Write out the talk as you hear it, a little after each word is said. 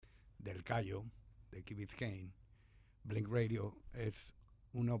del Cayo, de Key Biscayne, Blink Radio es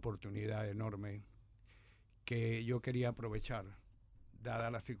una oportunidad enorme que yo quería aprovechar,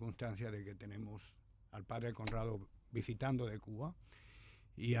 dada la circunstancia de que tenemos al padre Conrado visitando de Cuba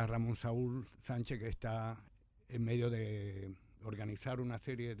y a Ramón Saúl Sánchez, que está en medio de organizar una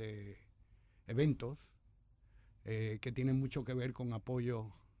serie de eventos que tienen mucho que ver con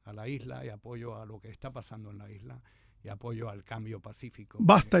apoyo a la isla y apoyo a lo que está pasando en la isla y apoyo al cambio pacífico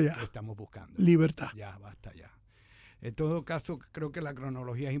Basta ya. que estamos buscando. Libertad. Ya, basta ya. En todo caso, creo que la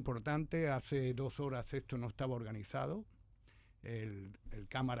cronología es importante. Hace 2 horas esto no estaba organizado. El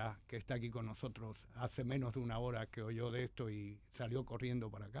cámara que está aquí con nosotros hace menos de 1 hora que oyó de esto y salió corriendo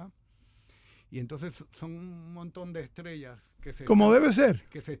para acá. Y entonces son un montón de estrellas como debe ser,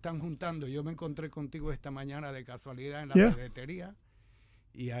 que se están juntando. Yo me encontré contigo esta mañana de casualidad en la ferretería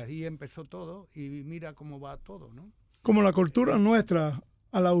y ahí empezó todo y mira cómo va todo, ¿no? Como la cultura nuestra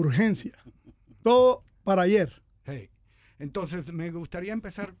a la urgencia. Todo para ayer. Hey. Entonces, me gustaría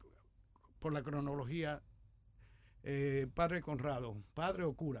empezar por la cronología. Padre Conrado, ¿padre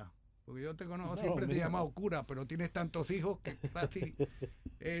o cura? Porque yo te conozco, siempre te he llamado cura, pero tienes tantos hijos que casi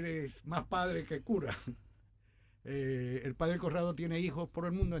eres más padre que cura. El padre Conrado tiene hijos por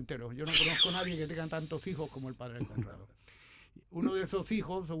el mundo entero. Yo no conozco a nadie que tenga tantos hijos como el padre Conrado. Uno de esos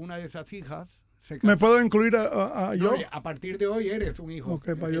hijos o una de esas hijas ¿me puedo incluir a yo? No, a partir de hoy eres un hijo.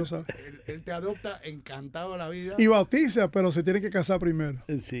 Okay, él te adopta encantado a la vida. Y bautiza, pero se tiene que casar primero.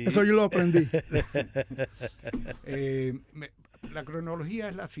 Sí. Eso yo lo aprendí. La cronología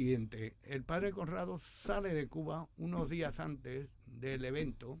es la siguiente. El padre Conrado sale de Cuba unos días antes del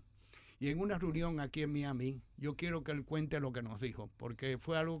evento y en una reunión aquí en Miami, yo quiero que él cuente lo que nos dijo, porque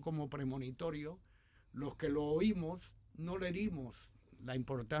fue algo como premonitorio. Los que lo oímos no le dimos la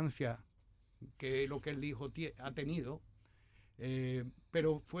importancia que lo que él dijo ha tenido,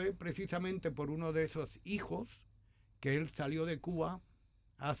 pero fue precisamente por uno de esos hijos que él salió de Cuba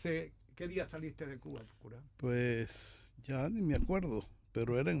hace... ¿Qué día saliste de Cuba, cura? Pues ya ni me acuerdo,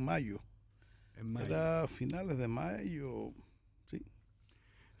 pero era en mayo. Era finales de mayo, sí.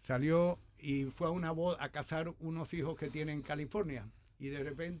 Salió y fue a una boda a casar unos hijos que tiene en California y de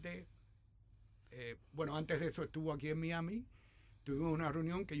repente, bueno, antes de eso estuvo aquí en Miami. Tuvimos una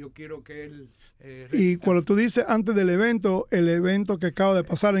reunión que yo quiero que él... y cuando tú dices antes del evento, el evento que acaba de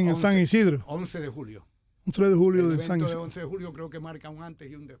pasar en el San Isidro. 11 de julio. 11 de julio del San Isidro. El 11 de julio creo que marca un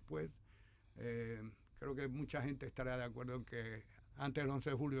antes y un después. Creo que mucha gente estará de acuerdo en que antes del 11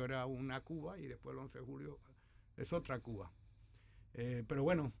 de julio era una Cuba y después el 11 de julio es otra Cuba. Pero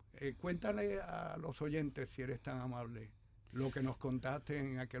bueno, cuéntale a los oyentes, si eres tan amable, lo que nos contaste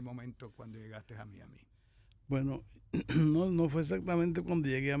en aquel momento cuando llegaste a Miami. Bueno, no fue exactamente cuando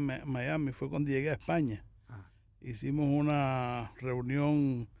llegué a Miami, fue cuando llegué a España. Hicimos una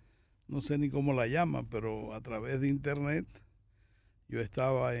reunión, no sé ni cómo la llaman, pero a través de internet. Yo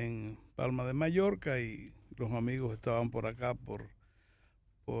estaba en Palma de Mallorca y los amigos estaban por acá, por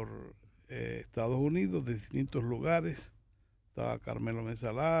Estados Unidos, de distintos lugares. Estaba Carmelo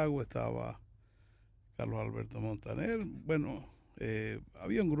Mesalagua, estaba Carlos Alberto Montaner. Bueno,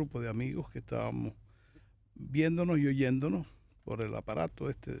 había un grupo de amigos que estábamos viéndonos y oyéndonos por el aparato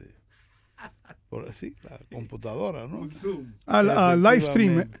la computadora, ¿no? Al live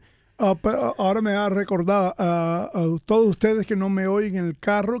stream. Ahora me ha recordado a todos ustedes que no me oyen en el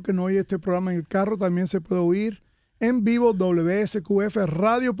carro, que no oyen este programa en el carro, también se puede oír en vivo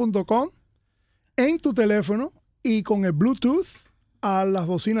wsqfradio.com en tu teléfono y con el Bluetooth a las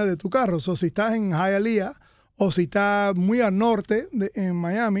bocinas de tu carro. So, si estás en Hialeah o si estás muy al norte en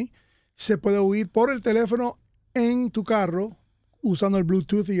Miami, se puede oír por el teléfono en tu carro usando el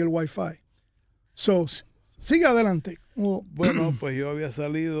Bluetooth y el Wi-Fi. So, sigue adelante. Bueno, pues yo había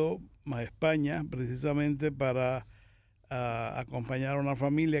salido a España precisamente para acompañar a una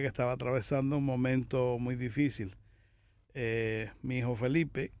familia que estaba atravesando un momento muy difícil. Mi hijo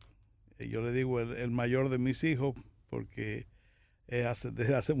Felipe, yo le digo el mayor de mis hijos porque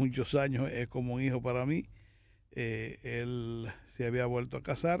desde hace muchos años es como un hijo para mí. Él se había vuelto a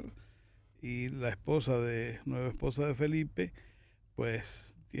casar y la nueva esposa de Felipe,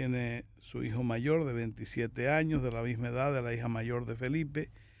 pues tiene su hijo mayor de 27 años, de la misma edad de la hija mayor de Felipe,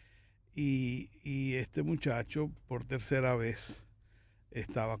 y este muchacho por tercera vez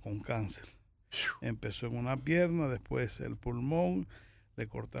estaba con cáncer. Empezó en una pierna, después el pulmón, le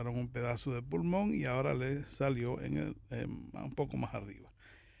cortaron un pedazo de pulmón y ahora le salió un poco más arriba.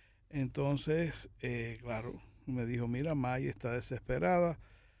 Entonces, claro, me dijo, mira, May está desesperada,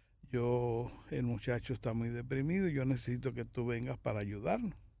 el muchacho está muy deprimido, yo necesito que tú vengas para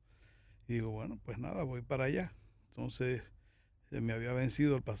ayudarnos. Y digo, bueno, pues nada, voy para allá. Entonces se me había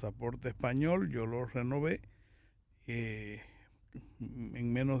vencido el pasaporte español, yo lo renové, en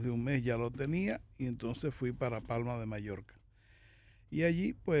menos de un mes ya lo tenía, y entonces fui para Palma de Mallorca. Y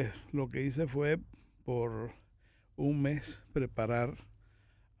allí pues lo que hice fue por un mes preparar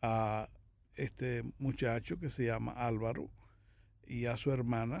a este muchacho que se llama Álvaro y a su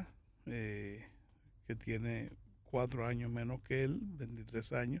hermana, que tiene 4 años menos que él,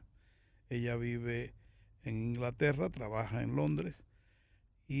 23 años. Ella vive en Inglaterra, trabaja en Londres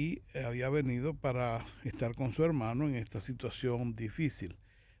y había venido para estar con su hermano en esta situación difícil.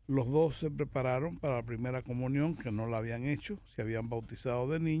 Los dos se prepararon para la primera comunión, que no la habían hecho, se habían bautizado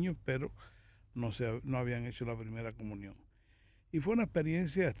de niños, pero no habían hecho la primera comunión. Y fue una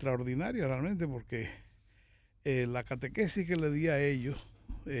experiencia extraordinaria realmente, porque la catequesis que le di a ellos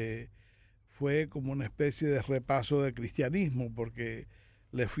fue como una especie de repaso de cristianismo, porque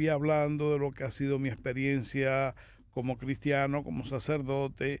les fui hablando de lo que ha sido mi experiencia como cristiano, como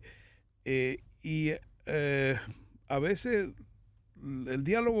sacerdote, y a veces el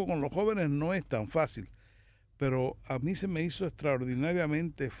diálogo con los jóvenes no es tan fácil, pero a mí se me hizo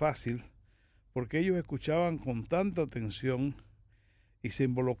extraordinariamente fácil, porque ellos escuchaban con tanta atención y se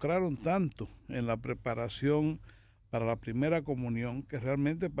involucraron tanto en la preparación para la primera comunión, que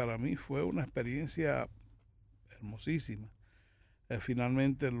realmente para mí fue una experiencia hermosísima.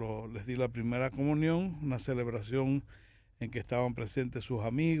 Finalmente les di la primera comunión, una celebración en que estaban presentes sus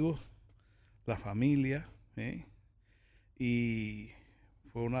amigos, la familia, y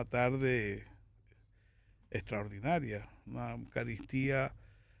fue una tarde extraordinaria, una Eucaristía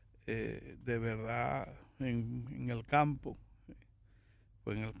de verdad en el campo.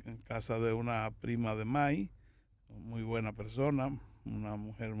 Fue en casa de una prima de May, muy buena persona, una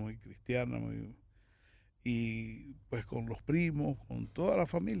mujer muy cristiana, y pues con los primos, con toda la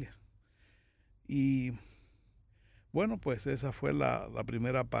familia. Y bueno, pues esa fue la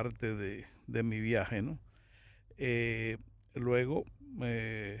primera parte de mi viaje, ¿no? Luego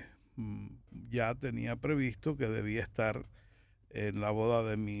ya tenía previsto que debía estar en la boda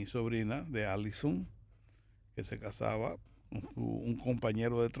de mi sobrina, de Allison, que se casaba con un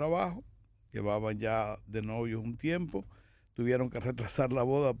compañero de trabajo. Llevaban ya de novios un tiempo, tuvieron que retrasar la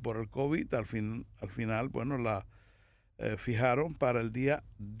boda por el COVID. Al final, bueno, la fijaron para el día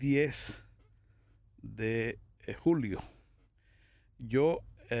 10 de julio. Yo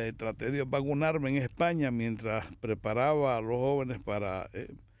traté de vacunarme en España mientras preparaba a los jóvenes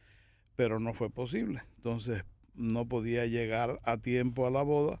pero no fue posible. Entonces no podía llegar a tiempo a la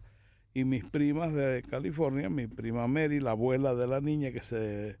boda, y mis primas de California, mi prima Mary, la abuela de la niña que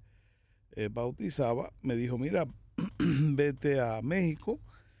se bautizaba, me dijo: mira, vete a México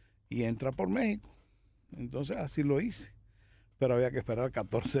y entra por México. Entonces así lo hice, pero había que esperar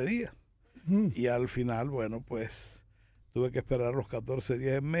 14 días. Y al final, bueno, pues tuve que esperar los 14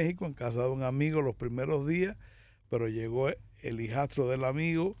 días en México, en casa de un amigo los primeros días, pero llegó el hijastro del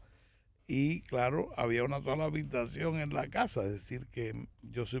amigo y claro, había una sola habitación en la casa. Es decir, que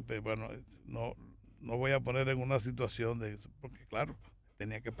yo supe, bueno, no voy a poner en una situación porque claro,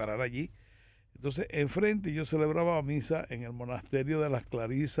 tenía que parar allí. Entonces, enfrente yo celebraba misa en el monasterio de las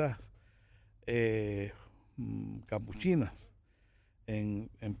Clarisas Capuchinas, en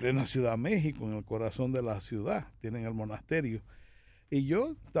plena Ciudad de México, en el corazón de la ciudad, tienen el monasterio. Y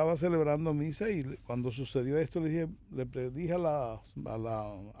yo estaba celebrando misa, y cuando sucedió esto le dije a la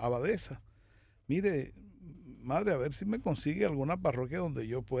abadesa: mire, madre, a ver si me consigue alguna parroquia donde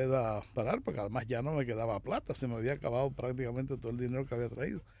yo pueda parar, porque además ya no me quedaba plata, se me había acabado prácticamente todo el dinero que había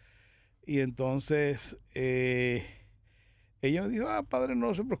traído. Y entonces ella me dijo: padre,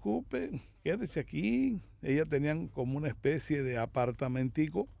 no se preocupe, quédese aquí. Ellas tenían como una especie de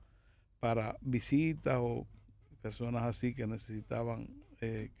apartamentico para visitas o personas así que necesitaban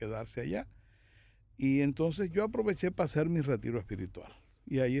quedarse allá. Y entonces yo aproveché para hacer mi retiro espiritual.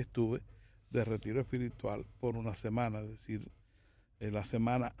 Y ahí estuve de retiro espiritual por una semana, es decir, la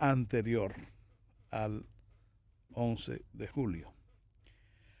semana anterior al 11 de julio.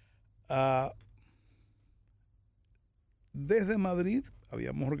 Desde Madrid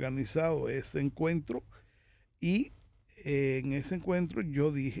habíamos organizado ese encuentro, y en ese encuentro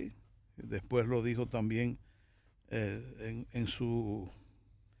yo dije, después lo dijo también en su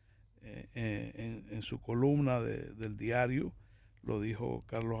columna del diario, lo dijo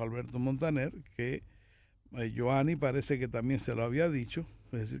Carlos Alberto Montaner, que Joanny parece que también se lo había dicho.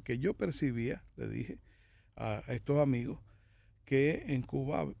 Es decir, que yo percibía, le dije a estos amigos, que en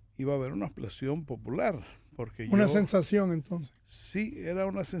Cuba iba a haber una explosión popular. Porque una sensación, entonces. Sí, era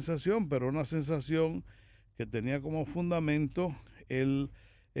una sensación, pero una sensación que tenía como fundamento el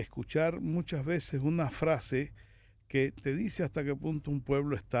escuchar muchas veces una frase que te dice hasta qué punto un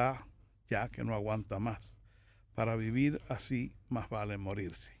pueblo está ya que no aguanta más. Para vivir así, más vale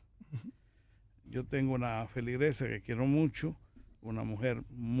morirse. Yo tengo una feligresa que quiero mucho, una mujer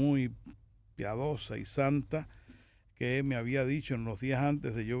muy piadosa y santa, que me había dicho en los días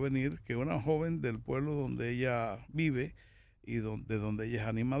antes de yo venir que una joven del pueblo donde ella vive y de donde ella es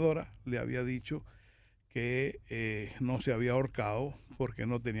animadora, le había dicho que no se había ahorcado porque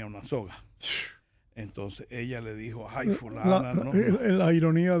no tenía una soga. Entonces ella le dijo, ay, fulana, no. La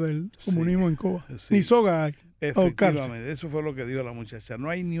ironía del comunismo en Cuba. Sí. Ni soga hay. Efectivamente, eso fue lo que dijo la muchacha. No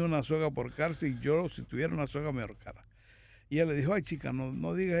hay ni una soga por cárcel, y yo si tuviera una soga me ahorcara. Y ella le dijo, ay chica,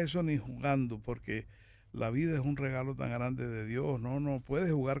 no digas eso ni jugando, porque la vida es un regalo tan grande de Dios, no puedes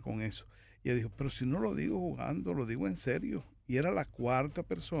jugar con eso. Y ella dijo, pero si no lo digo jugando, lo digo en serio. Y era la cuarta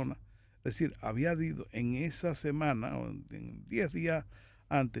persona, es decir, había ido en esa semana, en 10 días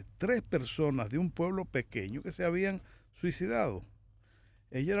antes, 3 personas de un pueblo pequeño que se habían suicidado.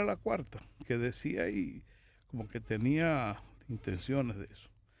 Ella era la cuarta, que decía y como que tenía intenciones de eso.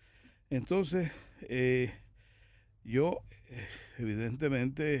 Entonces, yo,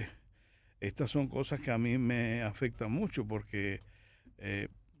 evidentemente, estas son cosas que a mí me afectan mucho porque,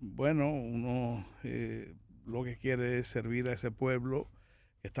 bueno, uno lo que quiere es servir a ese pueblo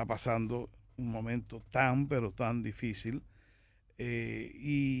que está pasando un momento pero tan difícil.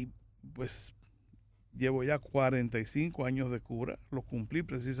 Y pues llevo ya 45 años de cura, lo cumplí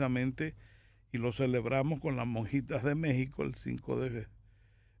precisamente y lo celebramos con las monjitas de México el 5 de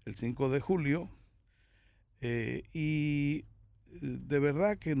julio. Y de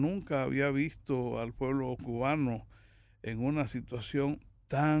verdad que nunca había visto al pueblo cubano en una situación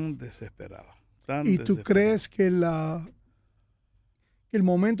tan desesperada. ¿Y tú crees que el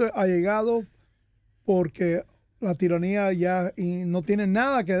momento ha llegado porque la tiranía ya no tiene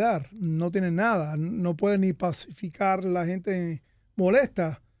nada que dar, no tiene nada, no puede ni pacificar la gente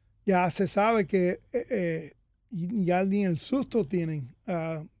molesta? Ya se sabe que ya ni el susto tienen,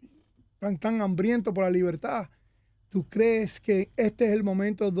 están tan hambrientos por la libertad. ¿Tú crees que este es el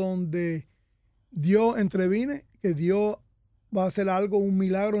momento donde Dios entreviene, que Dios va a hacer algo, un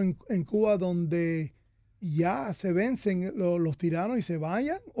milagro en Cuba donde ya se vencen los tiranos y se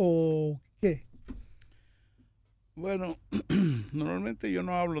vayan? ¿O qué? Bueno, normalmente yo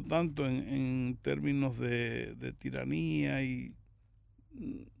no hablo tanto en términos de tiranía y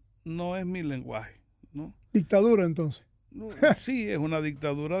no es mi lenguaje, ¿no? ¿Dictadura entonces? No, sí, es una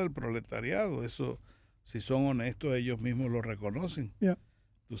dictadura del proletariado, eso, si son honestos, ellos mismos lo reconocen. Yeah.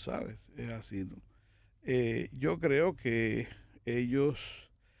 Tú sabes, es así, ¿no? Yo creo que ellos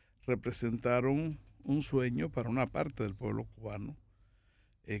representaron un sueño para una parte del pueblo cubano,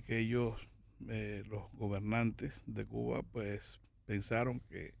 que ellos, los gobernantes de Cuba, pues pensaron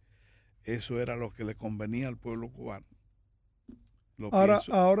que eso era lo que le convenía al pueblo cubano.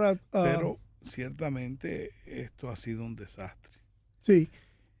 Pero ciertamente esto ha sido un desastre. Sí,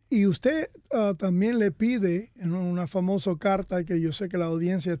 y usted también le pide en una famosa carta que yo sé que la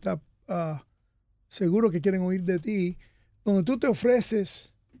audiencia está seguro que quieren oír de ti, donde tú te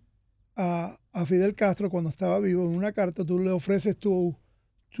ofreces a Fidel Castro cuando estaba vivo. En una carta tú le ofreces tu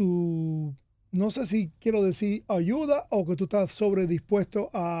no sé si quiero decir ayuda o que tú estás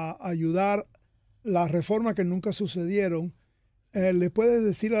sobredispuesto a ayudar las reformas que nunca sucedieron. ¿Le puedes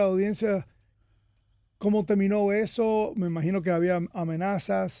decir a la audiencia cómo terminó eso? Me imagino que había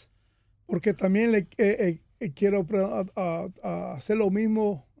amenazas, porque también le quiero hacer lo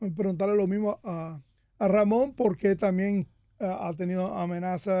mismo, preguntarle lo mismo a Ramón, porque también ha tenido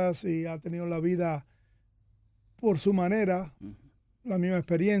amenazas y ha tenido la vida por su manera, la misma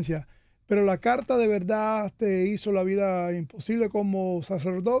experiencia. Pero la carta de verdad te hizo la vida imposible como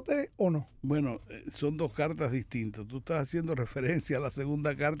sacerdote, ¿o no? Bueno, son dos cartas distintas. Tú estás haciendo referencia a la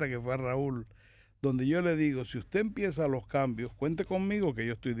segunda carta que fue a Raúl, donde yo le digo, si usted empieza los cambios, cuente conmigo que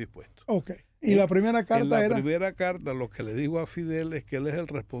yo estoy dispuesto. Ok. Y la primera carta era... En la primera carta lo que le digo a Fidel es que él es el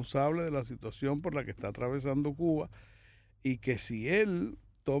responsable de la situación por la que está atravesando Cuba y que si él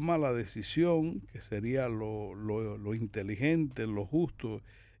toma la decisión, que sería lo inteligente, lo justo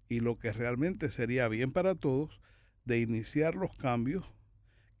y lo que realmente sería bien para todos, de iniciar los cambios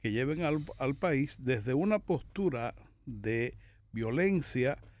que lleven al país desde una postura de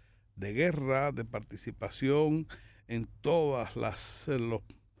violencia, de guerra, de participación en todas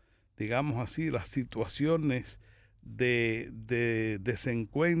digamos así, las situaciones de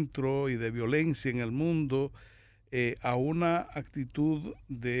desencuentro y de violencia en el mundo, a una actitud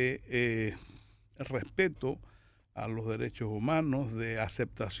de respeto a los derechos humanos, de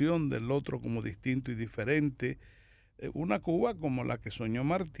aceptación del otro como distinto y diferente, una Cuba como la que soñó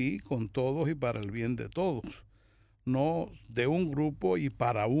Martí, con todos y para el bien de todos. no de un grupo y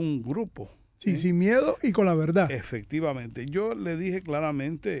para un grupo. Sí, sin miedo y con la verdad. Efectivamente. Yo le dije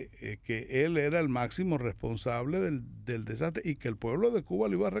claramente que él era el máximo responsable del desastre y que el pueblo de Cuba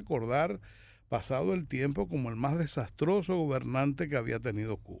lo iba a recordar pasado el tiempo como el más desastroso gobernante que había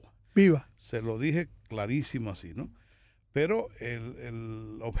tenido Cuba. Viva. Se lo dije clarísimo así, ¿no? Pero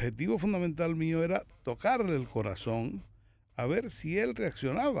el objetivo fundamental mío era tocarle el corazón a ver si él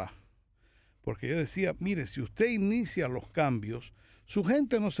reaccionaba. Porque yo decía, mire, si usted inicia los cambios, su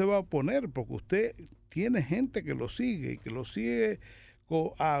gente no se va a oponer porque usted tiene gente que lo sigue y que lo sigue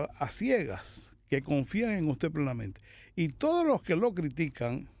a ciegas, que confían en usted plenamente. Y todos los que lo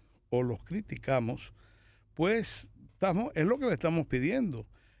critican o los criticamos, pues es lo que le estamos pidiendo.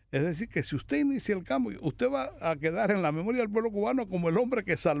 Es decir, que si usted inicia el cambio, usted va a quedar en la memoria del pueblo cubano como el hombre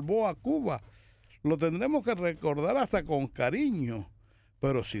que salvó a Cuba. Lo tendremos que recordar hasta con cariño.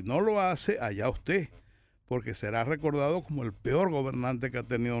 Pero si no lo hace, allá usted, porque será recordado como el peor gobernante que ha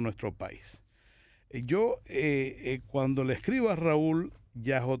tenido nuestro país. Yo, cuando le escribo a Raúl,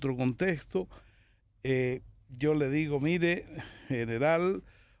 ya es otro contexto, yo le digo, mire, general,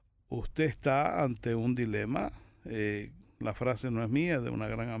 usted está ante un dilema. La frase no es mía, es de una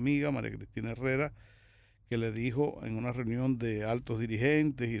gran amiga, María Cristina Herrera, que le dijo en una reunión de altos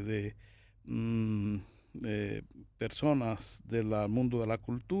dirigentes y de personas del mundo de la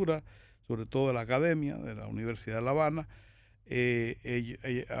cultura, sobre todo de la academia, de la Universidad de La Habana.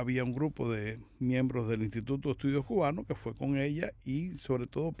 Había un grupo de miembros del Instituto de Estudios Cubanos que fue con ella y sobre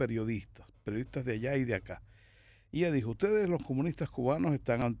todo periodistas de allá y de acá. Y ella dijo, ustedes los comunistas cubanos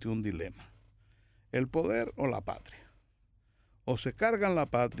están ante un dilema, el poder o la patria. O se cargan la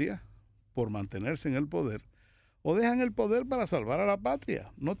patria por mantenerse en el poder, o dejan el poder para salvar a la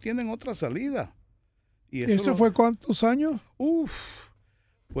patria. No tienen otra salida. Y ¿Eso fue cuántos años?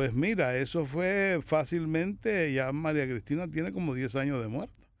 Pues mira, eso fue fácilmente, ya María Cristina tiene como 10 años de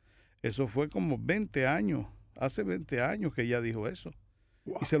muerta. Eso fue como 20 años, hace 20 años que ella dijo eso.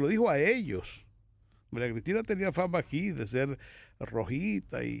 Wow. Y se lo dijo a ellos. María Cristina tenía fama aquí de ser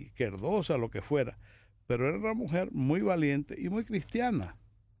rojita y querdosa, lo que fuera. Pero era una mujer muy valiente y muy cristiana.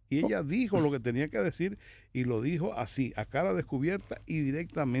 Y ella dijo lo que tenía que decir y lo dijo así, a cara descubierta y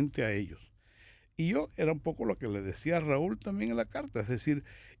directamente a ellos. Y yo era un poco lo que le decía a Raúl también en la carta, es decir,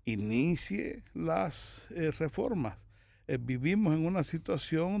 inicie las reformas. Vivimos en una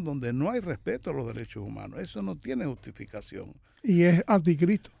situación donde no hay respeto a los derechos humanos. Eso no tiene justificación. Y es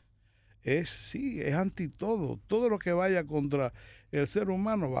anticristo. Sí, es anti todo. Todo lo que vaya contra el ser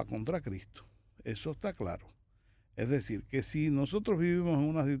humano va contra Cristo. Eso está claro. Es decir, que si nosotros vivimos en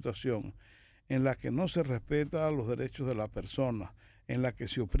una situación en la que no se respeta los derechos de la persona, en la que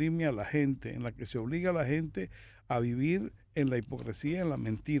se oprime a la gente, en la que se obliga a la gente a vivir en la hipocresía, en la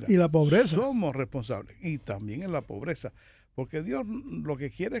mentira. Y la pobreza. Somos responsables. Y también en la pobreza. Porque Dios lo que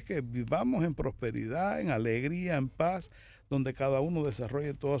quiere es que vivamos en prosperidad, en alegría, en paz, donde cada uno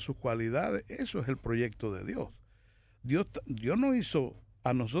desarrolle todas sus cualidades. Eso es el proyecto de Dios. Dios nos hizo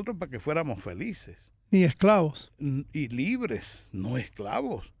a nosotros para que fuéramos felices. Ni esclavos. Y libres, no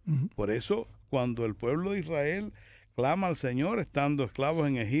esclavos. Uh-huh. Por eso, cuando el pueblo de Israel clama al Señor, estando esclavos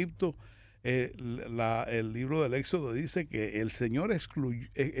en Egipto, el libro del Éxodo dice que el Señor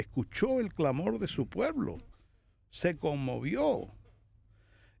escuchó el clamor de su pueblo, se conmovió.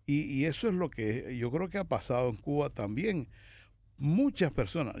 Y eso es lo que yo creo que ha pasado en Cuba también. Muchas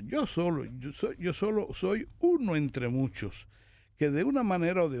personas, yo solo soy uno entre muchos, que de una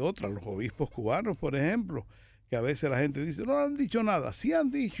manera o de otra, los obispos cubanos, por ejemplo, que a veces la gente dice, no han dicho nada, sí han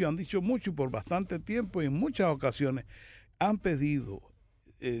dicho mucho y por bastante tiempo y en muchas ocasiones han pedido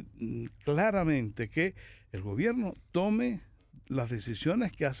claramente que el gobierno tome las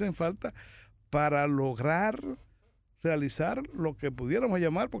decisiones que hacen falta para lograr realizar lo que pudiéramos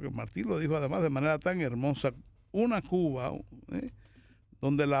llamar, porque Martí lo dijo además de manera tan hermosa, una Cuba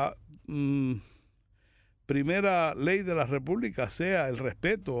donde la primera ley de la República sea el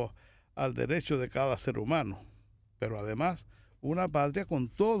respeto al derecho de cada ser humano, pero además una patria con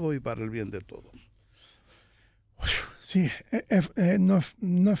todo y para el bien de todos. Sí, no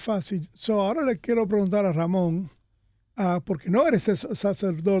es fácil. Ahora le quiero preguntar a Ramón, porque no eres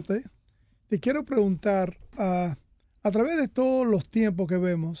sacerdote, te quiero preguntar, a través de todos los tiempos que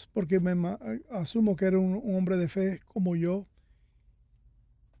vemos, porque asumo que eres un hombre de fe como yo,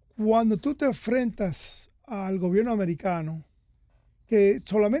 cuando tú te enfrentas al gobierno americano, que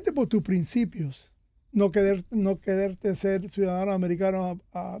solamente por tus principios, no quererte ser ciudadano americano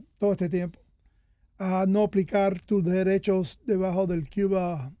a todo este tiempo, a no aplicar tus derechos debajo del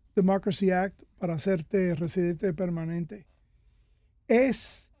Cuba Democracy Act para hacerte residente permanente,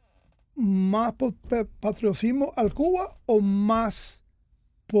 es más por patriotismo al Cuba o más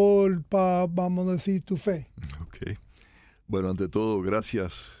por, vamos a decir, tu fe? Ok. Bueno, ante todo,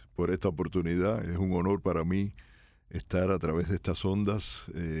 gracias por esta oportunidad. Es un honor para mí estar a través de estas ondas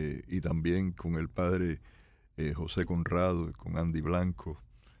y también con el Padre José Conrado, con Andy Blanco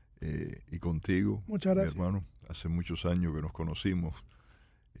y contigo. Muchas gracias. Mi hermano. Hace muchos años que nos conocimos.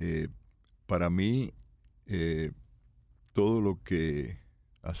 Para mí, todo lo que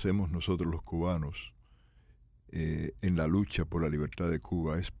hacemos nosotros los cubanos en la lucha por la libertad de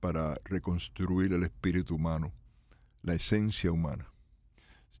Cuba es para reconstruir el espíritu humano, la esencia humana.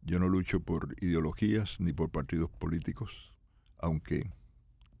 Yo no lucho por ideologías ni por partidos políticos, aunque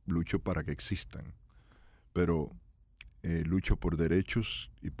lucho para que existan, pero lucho por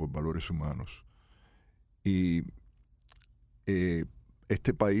derechos y por valores humanos. Y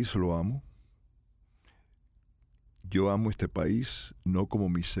este país lo amo. Yo amo este país no como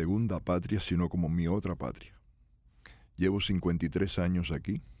mi segunda patria, sino como mi otra patria. Llevo 53 años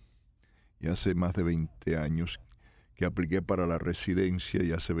aquí y hace más de 20 años que apliqué para la residencia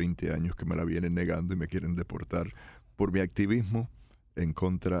y hace 20 años que me la vienen negando y me quieren deportar por mi activismo en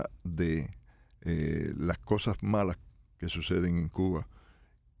contra de las cosas malas que suceden en Cuba,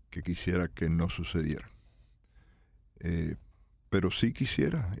 que quisiera que no sucedieran. Pero sí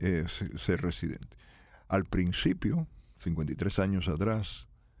quisiera ser residente. Al principio, 53 años atrás,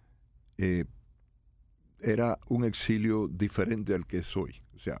 era un exilio diferente al que es hoy.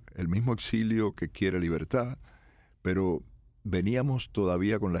 O sea, el mismo exilio que quiere libertad, pero veníamos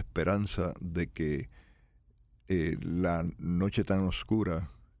todavía con la esperanza de que la noche tan oscura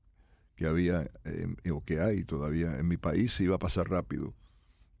que había o que hay todavía en mi país iba a pasar rápido.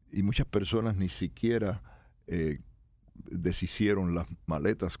 Y muchas personas ni siquiera deshicieron las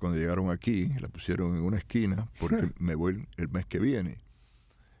maletas cuando llegaron aquí, las pusieron en una esquina porque me voy el mes que viene.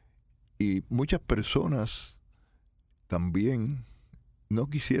 Y muchas personas también no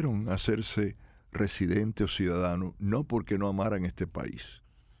quisieron hacerse residente o ciudadano, no porque no amaran este país.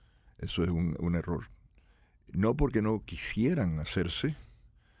 Eso es un error. No porque no quisieran hacerse,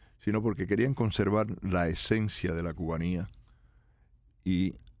 sino porque querían conservar la esencia de la cubanía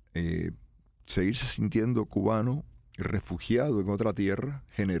y seguirse sintiendo cubano, refugiado en otra tierra,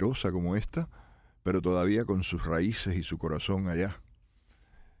 generosa como esta, pero todavía con sus raíces y su corazón allá.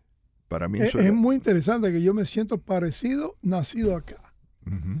 Para mí eso es muy interesante que yo me siento parecido, nacido acá.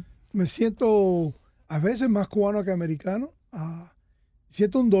 Uh-huh. Me siento a veces más cubano que americano.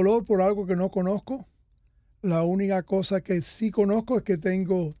 Siento un dolor por algo que no conozco. La única cosa que sí conozco es que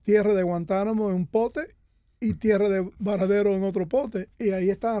tengo tierra de Guantánamo en un pote y tierra de Varadero en otro pote. Y ahí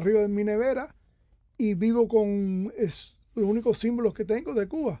está arriba de mi nevera y vivo con los únicos símbolos que tengo de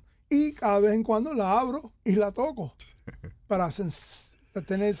Cuba. Y cada vez en cuando la abro y la toco para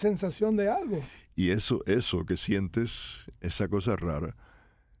tener sensación de algo. Y eso que sientes, esa cosa rara,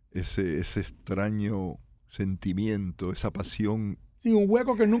 ese extraño sentimiento, esa pasión. Sí, un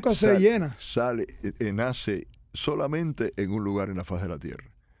hueco que nunca se llena. Nace solamente en un lugar en la faz de la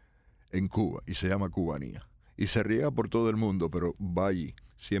tierra, en Cuba, y se llama cubanía. Y se riega por todo el mundo, pero va allí,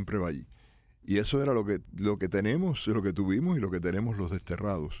 siempre va allí. Y eso era lo que tenemos, lo que tuvimos y lo que tenemos los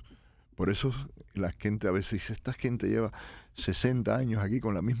desterrados. Por eso la gente a veces dice, esta gente lleva 60 años aquí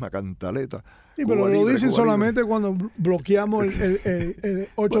con la misma cantaleta. Sí, pero lo dicen solamente cuando bloqueamos el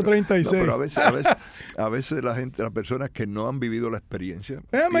 836. Bueno, no, pero a veces las personas que no han vivido la experiencia.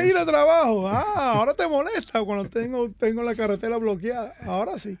 Déjame ir a trabajo. Ahora te molesta cuando tengo la carretera bloqueada.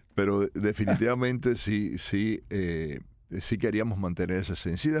 Ahora sí. Pero definitivamente sí queríamos mantener esa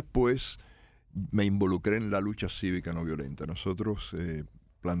esencia. Y después me involucré en la lucha cívica no violenta. Nosotros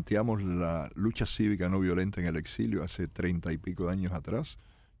planteamos la lucha cívica no violenta en el exilio hace 30 y pico de años atrás.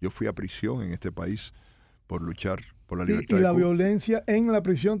 Yo fui a prisión en este país por luchar por la libertad. Y la violencia en la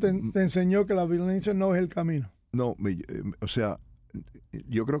prisión te enseñó que la violencia no es el camino. No, o sea,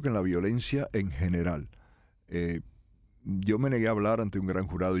 yo creo que en la violencia en general. Yo me negué a hablar ante un gran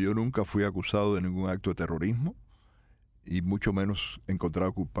jurado. Yo nunca fui acusado de ningún acto de terrorismo y mucho menos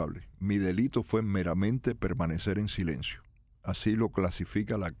encontrado culpable. Mi delito fue meramente permanecer en silencio. Así lo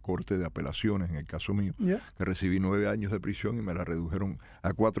clasifica la Corte de Apelaciones en el caso mío, que recibí 9 años de prisión y me la redujeron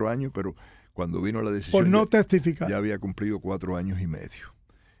a 4 años, pero cuando vino la decisión... Por no testificar. Ya había cumplido 4 años y medio.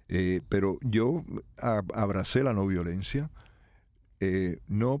 Pero yo abracé la no violencia,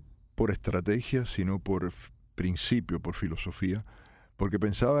 no por estrategia, sino por principio, por filosofía, porque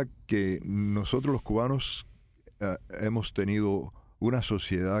pensaba que nosotros los cubanos hemos tenido una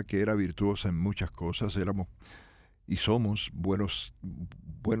sociedad que era virtuosa en muchas cosas, éramos... y somos buenos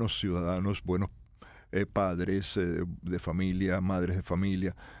ciudadanos, buenos padres de familia, madres de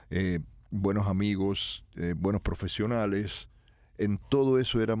familia, buenos amigos, buenos profesionales. En todo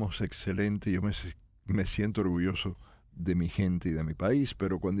eso éramos excelentes. Yo me siento orgulloso de mi gente y de mi país,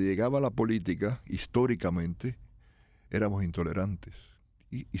 pero cuando llegaba la política, históricamente, éramos intolerantes.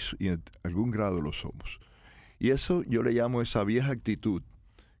 Y en algún grado lo somos. Y eso yo le llamo esa vieja actitud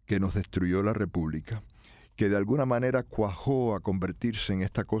que nos destruyó la República, que de alguna manera cuajó a convertirse en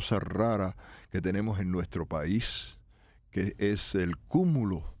esta cosa rara que tenemos en nuestro país, que es el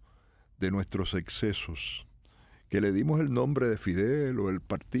cúmulo de nuestros excesos, que le dimos el nombre de Fidel o el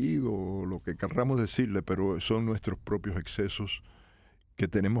partido o lo que querramos decirle, pero son nuestros propios excesos que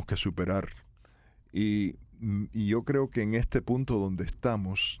tenemos que superar. Y yo creo que en este punto donde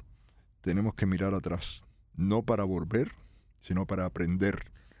estamos tenemos que mirar atrás, no para volver, sino para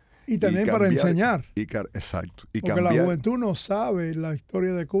aprender. Y también para enseñar. Exacto. Y porque la juventud no sabe la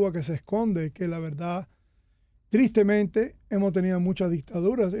historia de Cuba que se esconde, que la verdad, tristemente, hemos tenido muchas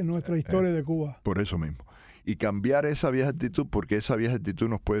dictaduras en nuestra historia de Cuba. Por eso mismo. Y cambiar esa vieja actitud, porque esa vieja actitud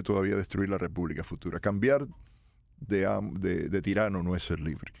nos puede todavía destruir la República futura. Cambiar de tirano no es ser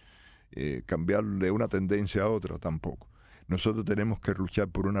libre. Cambiar de una tendencia a otra tampoco. Nosotros tenemos que luchar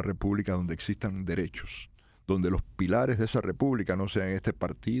por una república donde existan derechos, donde los pilares de esa república no sean este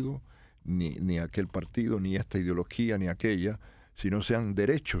partido, ni aquel partido, ni esta ideología, ni aquella, sino sean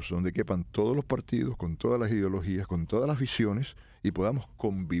derechos donde quepan todos los partidos, con todas las ideologías, con todas las visiones, y podamos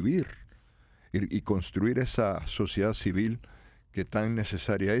convivir y construir esa sociedad civil que tan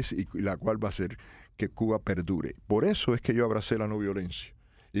necesaria es y la cual va a hacer que Cuba perdure. Por eso es que yo abracé la no violencia.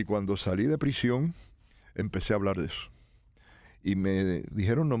 Y cuando salí de prisión, empecé a hablar de eso. Y me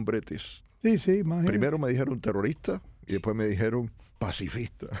dijeron nombretes. Sí, imagínate. Primero me dijeron terrorista y después me dijeron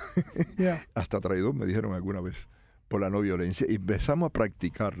pacifista. Yeah. Hasta traidor me dijeron alguna vez por la no violencia. Y empezamos a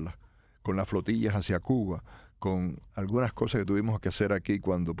practicarla con las flotillas hacia Cuba, con algunas cosas que tuvimos que hacer aquí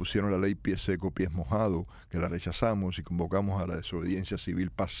cuando pusieron la ley pie seco, pies mojados, que la rechazamos y convocamos a la desobediencia civil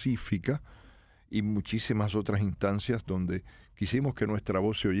pacífica, y muchísimas otras instancias donde quisimos que nuestra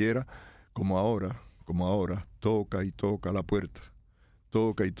voz se oyera, como ahora, toca y toca la puerta.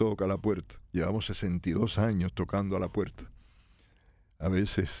 Toca y toca la puerta. Llevamos 62 años tocando a la puerta. A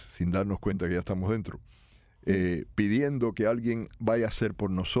veces sin darnos cuenta que ya estamos dentro. Pidiendo que alguien vaya a hacer por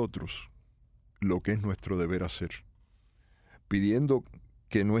nosotros lo que es nuestro deber hacer. Pidiendo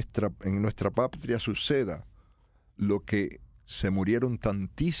que en nuestra patria suceda lo que se murieron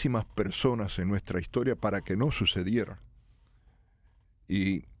tantísimas personas en nuestra historia para que no sucediera.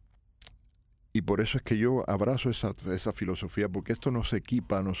 Y por eso es que yo abrazo esa filosofía, porque esto nos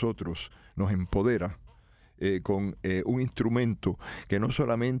equipa a nosotros, nos empodera con un instrumento que no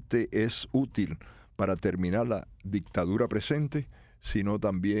solamente es útil para terminar la dictadura presente, sino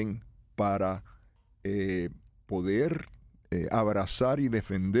también para poder abrazar y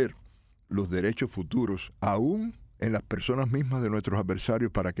defender los derechos futuros, aún en las personas mismas de nuestros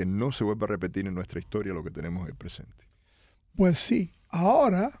adversarios, para que no se vuelva a repetir en nuestra historia lo que tenemos en el presente. Pues sí,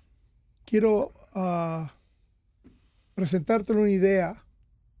 ahora quiero presentarte una idea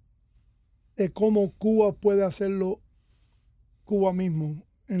de cómo Cuba puede hacerlo Cuba mismo,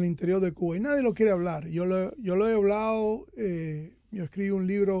 en el interior de Cuba. Y nadie lo quiere hablar. Yo lo he hablado, yo escribí un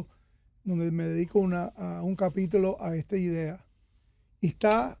libro donde me dedico a un capítulo a esta idea. Y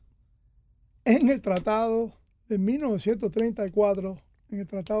está en el tratado de 1934, en el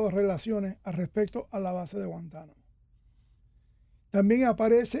Tratado de Relaciones al respecto a la base de Guantánamo. También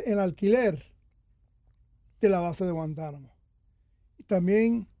aparece el alquiler de la base de Guantánamo. Y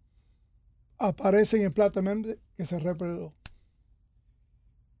también aparece en el planteamiento que se replegó.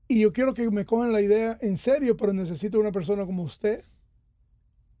 Y yo quiero que me cojan la idea en serio, pero necesito una persona como usted.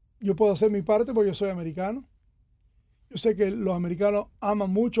 Yo puedo hacer mi parte porque yo soy americano. Yo sé que los americanos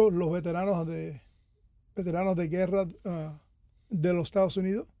aman mucho los veteranos de guerra de los Estados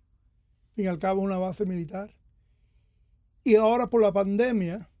Unidos. Al fin y al cabo es una base militar. Y ahora por la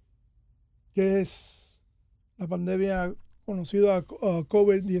pandemia, que es la pandemia conocida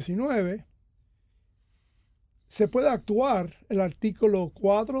COVID-19, se puede actuar el artículo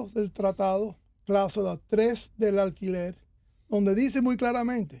 4 del tratado, cláusula 3 del alquiler, donde dice muy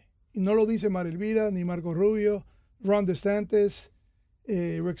claramente, y no lo dice María Elvira, ni Marco Rubio, Ron DeSantis,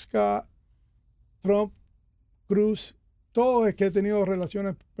 Rick Scott, Trump, Cruz, todos es que he tenido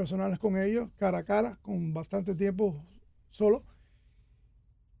relaciones personales con ellos, cara a cara, con bastante tiempo solo,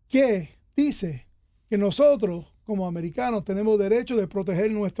 que dice que nosotros como americanos tenemos derecho de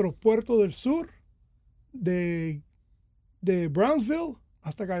proteger nuestros puertos del sur, de Brownsville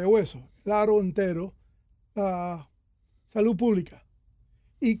hasta Cayo Hueso, el aro entero, salud pública.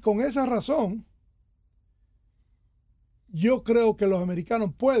 Y con esa razón, yo creo que los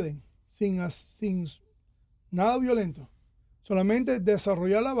americanos pueden, sin nada violento. Solamente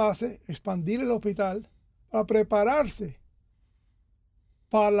desarrollar la base, expandir el hospital para prepararse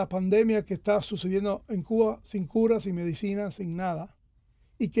para la pandemia que está sucediendo en Cuba sin cura, sin medicina, sin nada.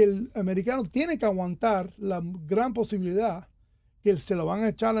 Y que el americano tiene que aguantar la gran posibilidad que se lo van a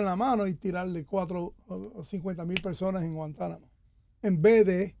echar en la mano y tirarle 4 o 50,000 personas en Guantánamo, en vez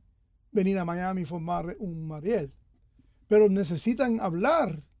de venir a Miami y formar un Mariel. Pero necesitan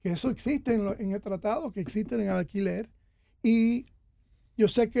hablar, que eso existe en el tratado, que existe en el alquiler. Y yo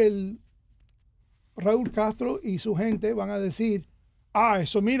sé que el Raúl Castro y su gente van a decir,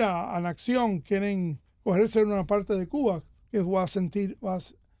 eso mira, a la acción quieren cogerse en una parte de Cuba que va a sentir,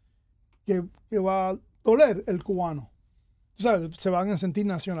 que va a doler el cubano. O sea, se van a sentir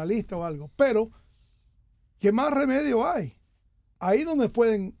nacionalistas o algo. Pero, ¿qué más remedio hay? Ahí donde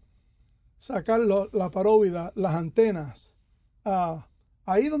pueden sacar la paródida, las antenas,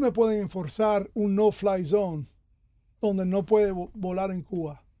 ahí donde pueden enforzar un no-fly zone, donde no puede volar en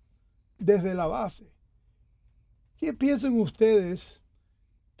Cuba, desde la base. ¿Qué piensan ustedes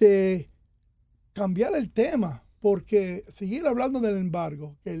de cambiar el tema? Porque seguir hablando del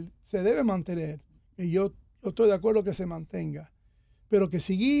embargo, que se debe mantener, y yo estoy de acuerdo que se mantenga, pero que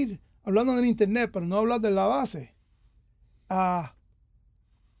seguir hablando del Internet, pero no hablar de la base.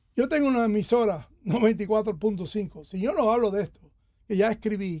 Yo tengo una emisora 94.5. Si yo no hablo de esto, que ya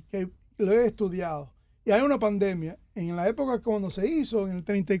escribí, que lo he estudiado, y hay una pandemia, en la época cuando se hizo, en el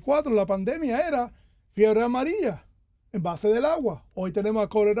 34, la pandemia era fiebre amarilla, en base del agua. Hoy tenemos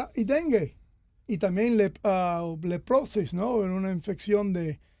cólera y dengue. Y también leprosis, ¿no? Una infección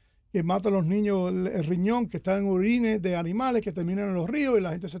que mata a los niños, el riñón, que está en orines de animales que terminan en los ríos y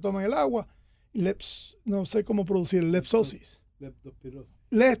la gente se toma el agua. Y no sé cómo producir leptosis.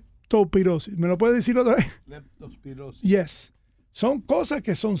 Leptospirosis. ¿Me lo puede decir otra vez? Leptospirosis. Yes. Son cosas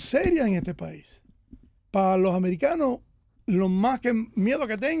que son serias en este país. Para los americanos, lo más miedo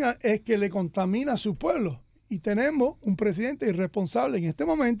que tengan es que le contamina a su pueblo. Y tenemos un presidente irresponsable en este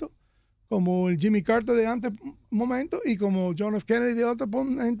momento, como el Jimmy Carter de antes momento y como John F. Kennedy de otro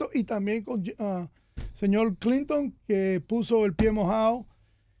momento, y también con señor Clinton, que puso el pie mojado,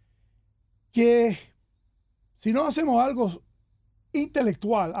 que si no hacemos algo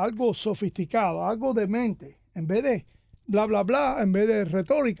intelectual, algo sofisticado, algo de mente, en vez de bla, bla, bla, en vez de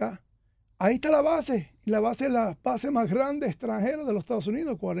retórica, ahí está la base. Y la base es la base más grande extranjera de los Estados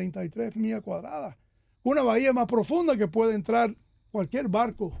Unidos, 43 millas cuadradas. Una bahía más profunda que puede entrar cualquier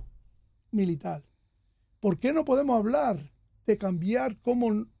barco militar. ¿Por qué no podemos hablar de cambiar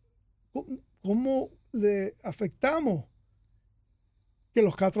cómo le afectamos que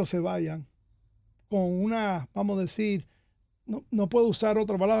los Castro se vayan con una, vamos a decir, no puedo usar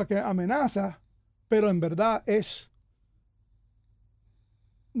otra palabra que amenaza, pero en verdad es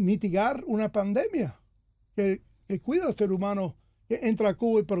mitigar una pandemia que cuida al ser humano que entra a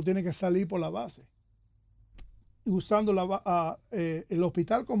Cuba pero tiene que salir por la base, usando el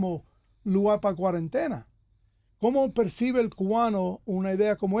hospital como lugar para cuarentena. ¿Cómo percibe el cubano una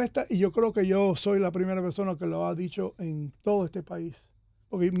idea como esta? Y yo creo que yo soy la primera persona que lo ha dicho en todo este país.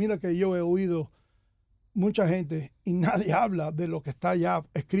 Porque mira que yo he oído mucha gente y nadie habla de lo que está ya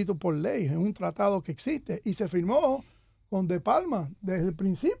escrito por ley. Es un tratado que existe y se firmó con De Palma desde el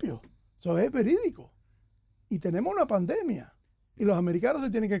principio. Eso es verídico. Y tenemos una pandemia y los americanos se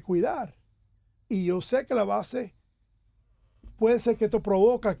tienen que cuidar. Y yo sé que la base puede ser que esto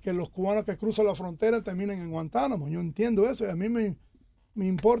provoca que los cubanos que cruzan la frontera terminen en Guantánamo. Yo entiendo eso y a mí me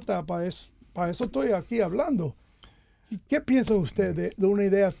importa, para eso estoy aquí hablando. ¿Qué piensa usted de una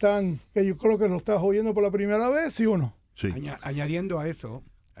idea tan que yo creo que lo estás oyendo por la primera vez, sí o no? Sí. Añadiendo a eso,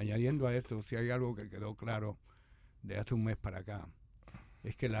 si hay algo que quedó claro de hace un mes para acá,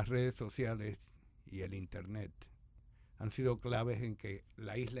 es que las redes sociales y el Internet han sido claves en que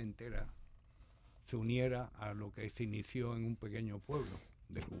la isla entera se uniera a lo que se inició en un pequeño pueblo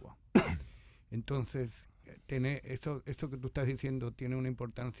de Cuba. Entonces, esto que tú estás diciendo tiene una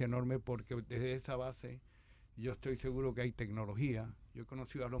importancia enorme porque desde esa base yo estoy seguro que hay tecnología. Yo he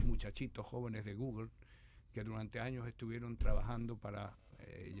conocido a los muchachitos jóvenes de Google que durante años estuvieron trabajando para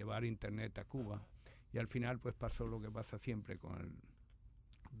llevar Internet a Cuba y al final pues pasó lo que pasa siempre con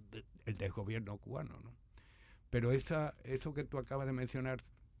el desgobierno cubano, ¿no? Pero eso que tú acabas de mencionar,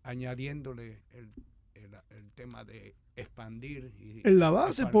 añadiéndole el tema de expandir en la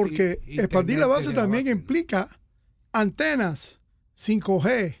base, porque expandir la base también implica antenas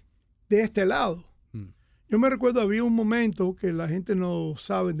 5G de este lado. Yo me recuerdo, había un momento que la gente no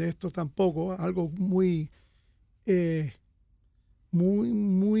sabe de esto tampoco, algo muy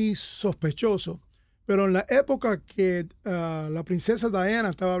sospechoso, Pero en la época que la princesa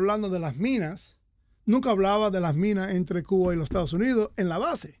Diana estaba hablando de las minas, nunca hablaba de las minas entre Cuba y los Estados Unidos en la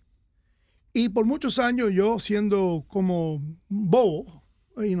base. Y por muchos años yo, siendo como bobo,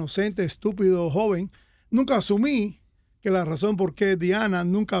 inocente, estúpido, joven, nunca asumí que la razón por qué Diana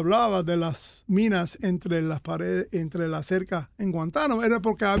nunca hablaba de las minas entre las paredes, entre la cerca en Guantánamo, era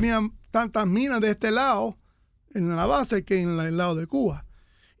porque había tantas minas de este lado, en la base, que en el lado de Cuba.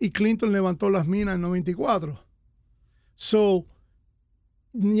 Y Clinton levantó las minas en 94. So,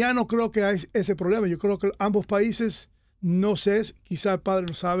 ya no creo que hay ese problema. Yo creo que ambos países, no sé, quizá el padre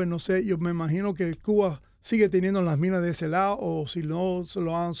lo sabe, no sé, yo me imagino que Cuba sigue teniendo las minas de ese lado, o si no, se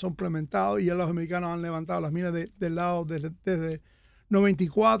lo han suplementado y ya los americanos han levantado las minas del lado desde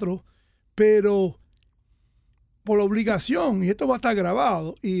 94, pero por obligación, y esto va a estar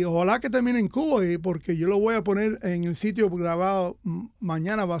grabado, y ojalá que termine en Cuba, porque yo lo voy a poner en el sitio grabado,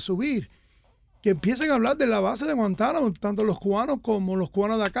 mañana va a subir, que empiecen a hablar de la base de Guantánamo, tanto los cubanos como los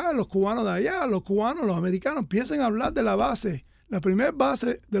cubanos de acá, los cubanos de allá, los cubanos, los americanos, empiecen a hablar de la base. La primera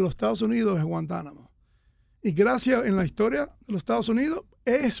base de los Estados Unidos es Guantánamo. Y gracias en la historia de los Estados Unidos,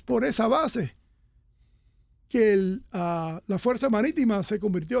 es por esa base que la Fuerza Marítima se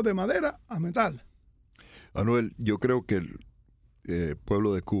convirtió de madera a metal. Manuel, yo creo que el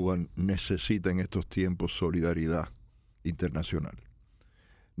pueblo de Cuba necesita en estos tiempos solidaridad internacional.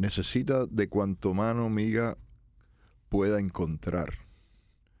 Necesita de cuanto mano amiga pueda encontrar,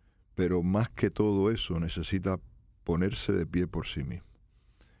 pero más que todo eso necesita ponerse de pie por sí mismo.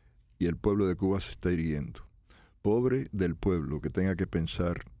 Y el pueblo de Cuba se está irguiendo. Pobre del pueblo que tenga que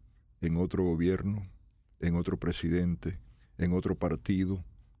pensar en otro gobierno, en otro presidente, en otro partido,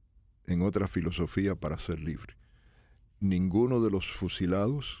 en otra filosofía para ser libre. Ninguno de los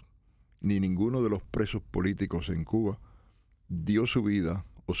fusilados, ni ninguno de los presos políticos en Cuba dio su vida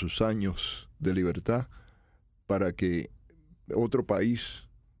o sus años de libertad para que otro país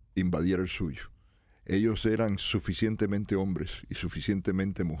invadiera el suyo. Ellos eran suficientemente hombres y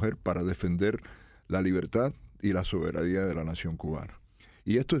suficientemente mujer para defender la libertad y la soberanía de la nación cubana.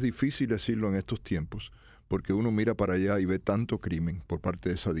 Y esto es difícil decirlo en estos tiempos, porque uno mira para allá y ve tanto crimen por parte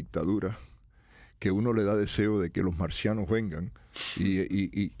de esa dictadura, que uno le da deseo de que los marcianos vengan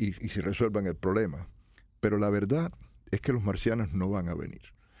y se resuelvan el problema. Pero la verdad es que los marcianos no van a venir.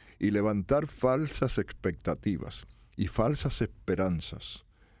 Y levantar falsas expectativas y falsas esperanzas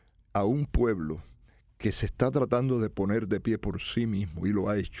a un pueblo que se está tratando de poner de pie por sí mismo, y lo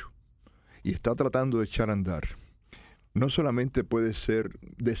ha hecho, y está tratando de echar a andar, no solamente puede ser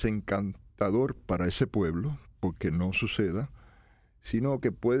desencantador para ese pueblo, porque no suceda, sino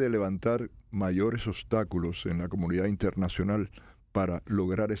que puede levantar mayores obstáculos en la comunidad internacional para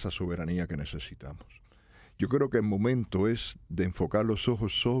lograr esa soberanía que necesitamos. Yo creo que el momento es de enfocar los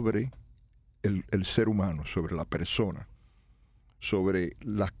ojos sobre el ser humano, sobre la persona, sobre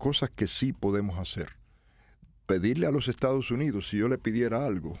las cosas que sí podemos hacer. Pedirle a los Estados Unidos, si yo le pidiera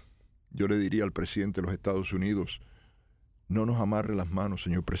algo, yo le diría al presidente de los Estados Unidos: no nos amarre las manos,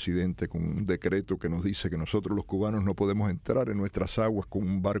 señor presidente, con un decreto que nos dice que nosotros los cubanos no podemos entrar en nuestras aguas con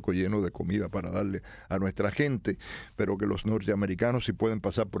un barco lleno de comida para darle a nuestra gente, pero que los norteamericanos sí pueden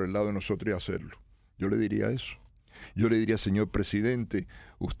pasar por el lado de nosotros y hacerlo. Yo le diría eso. Yo le diría: señor presidente,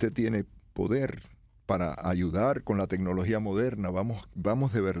 usted tiene poder para ayudar con la tecnología moderna.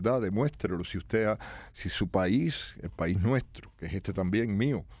 Vamos de verdad, demuéstrelo. Si su país, el país nuestro, que es este también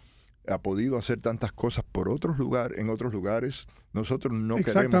mío, ha podido hacer tantas cosas en otros lugares, nosotros no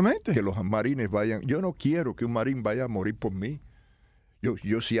queremos que los marines vayan. Yo no quiero que un marín vaya a morir por mí.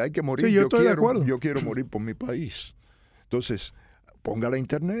 Yo si hay que morir, sí, yo quiero morir por mi país. Entonces, póngala a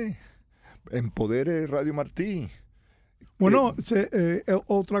internet, empodere Radio Martí. Bueno,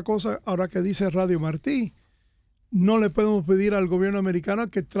 otra cosa, ahora que dice Radio Martí, no le podemos pedir al gobierno americano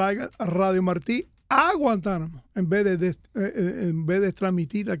que traiga a Radio Martí a Guantánamo en vez de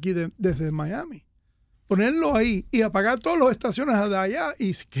transmitir aquí desde Miami. Ponerlo ahí y apagar todas las estaciones de allá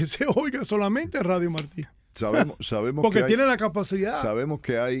y que se oiga solamente Radio Martí. Sabemos porque que tiene la capacidad. Sabemos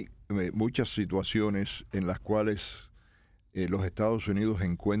que hay muchas situaciones en las cuales los Estados Unidos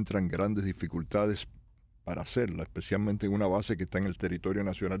encuentran grandes dificultades para hacerla, especialmente en una base que está en el territorio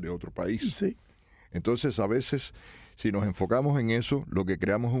nacional de otro país. Sí. Entonces, a veces, si nos enfocamos en eso, lo que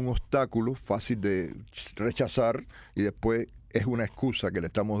creamos es un obstáculo fácil de rechazar y después es una excusa que le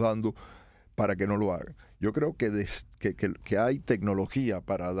estamos dando para que no lo hagan. Yo creo que hay tecnología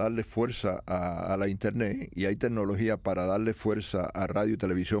para darle fuerza a la Internet y hay tecnología para darle fuerza a Radio y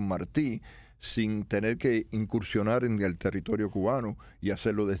Televisión Martí, sin tener que incursionar en el territorio cubano y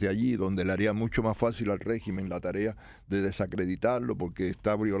hacerlo desde allí, donde le haría mucho más fácil al régimen la tarea de desacreditarlo porque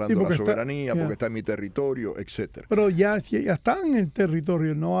está violando la soberanía, porque está en mi territorio, etcétera. Pero ya están en el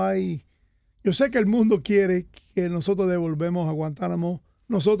territorio, no hay... Yo sé que el mundo quiere que nosotros devolvemos a Guantánamo,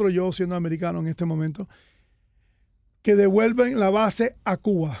 nosotros, yo siendo americano en este momento, que devuelven la base a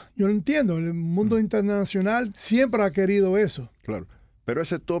Cuba. Yo lo entiendo, el mundo internacional siempre ha querido eso. Claro. Pero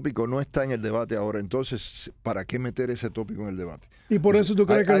ese tópico no está en el debate ahora, entonces, ¿para qué meter ese tópico en el debate? Y por eso tú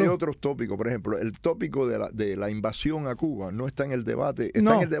crees que... Hay otros tópicos, por ejemplo, el tópico de la invasión a Cuba no está en el debate,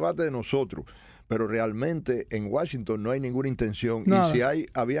 está en el debate de nosotros, pero realmente en Washington no hay ninguna intención. Nada. Y si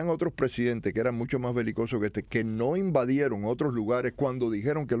habían otros presidentes que eran mucho más belicosos que este, que no invadieron otros lugares cuando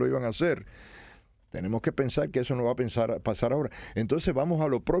dijeron que lo iban a hacer. Tenemos que pensar que eso no va a pasar ahora. Entonces vamos a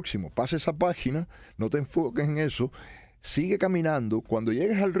lo próximo, pasa esa página, no te enfoques en eso. Sigue caminando, cuando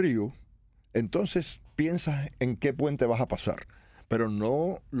llegues al río, entonces piensas en qué puente vas a pasar. Pero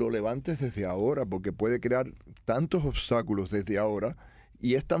no lo levantes desde ahora, porque puede crear tantos obstáculos desde ahora,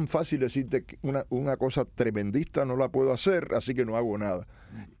 y es tan fácil decirte que una cosa tremendista no la puedo hacer, así que no hago nada.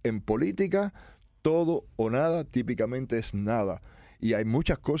 En política, todo o nada típicamente es nada. Y hay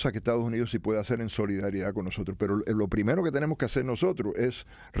muchas cosas que Estados Unidos sí puede hacer en solidaridad con nosotros. Pero lo primero que tenemos que hacer nosotros es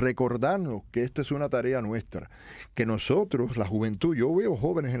recordarnos que esta es una tarea nuestra. Que nosotros, la juventud, yo veo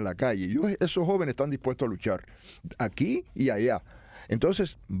jóvenes en la calle. Esos jóvenes están dispuestos a luchar aquí y allá.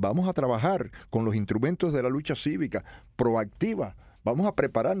 Entonces, vamos a trabajar con los instrumentos de la lucha cívica proactiva. Vamos a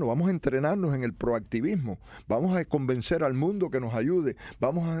prepararnos, vamos a entrenarnos en el proactivismo, vamos a convencer al mundo que nos ayude,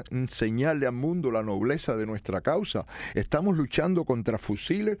 vamos a enseñarle al mundo la nobleza de nuestra causa. Estamos luchando contra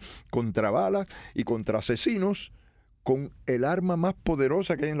fusiles, contra balas y contra asesinos con el arma más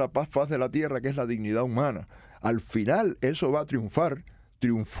poderosa que hay en la faz de la tierra, que es la dignidad humana. Al final eso va a triunfar.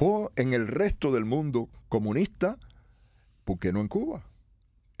 Triunfó en el resto del mundo comunista, ¿por qué no en Cuba?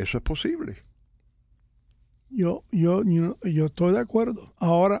 Eso es posible. Yo estoy de acuerdo.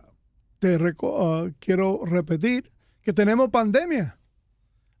 Ahora quiero repetir que tenemos pandemia.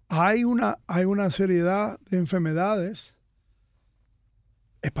 Hay una seriedad de enfermedades.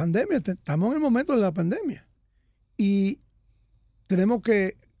 Es pandemia. Estamos en el momento de la pandemia. Y tenemos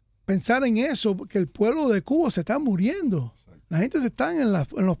que pensar en eso, porque el pueblo de Cuba se está muriendo. La gente se está en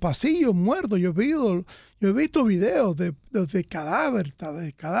los pasillos muertos. Yo he visto videos de cadáver.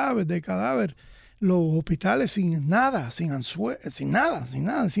 Los hospitales sin nada, sin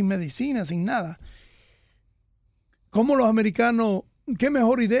medicina, sin nada. ¿Cómo los americanos, qué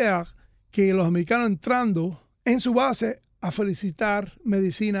mejor idea que los americanos entrando en su base a felicitar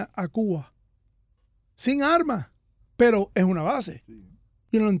medicina a Cuba? Sin armas, pero es una base.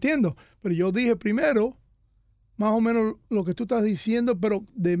 Yo no lo entiendo, pero yo dije primero, más o menos lo que tú estás diciendo, pero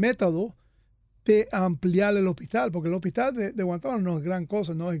de método de ampliar el hospital, porque el hospital de Guantánamo no es gran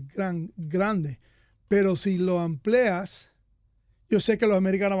cosa, no es grande. Pero si lo amplias, yo sé que los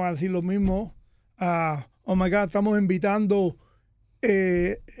americanos van a decir lo mismo. Oh my God, estamos invitando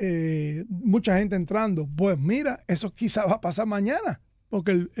mucha gente entrando. Pues mira, eso quizá va a pasar mañana,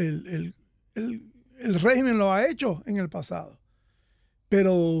 porque el régimen lo ha hecho en el pasado.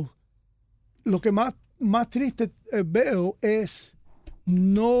 Pero lo que más triste veo es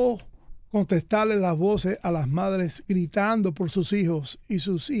no contestarle las voces a las madres gritando por sus hijos y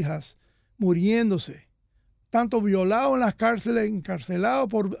sus hijas, muriéndose, tanto violados en las cárceles, encarcelados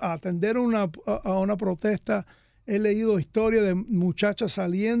por atender a una protesta. He leído historias de muchachas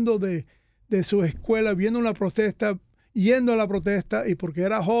saliendo de su escuela, viendo una protesta, yendo a la protesta, y porque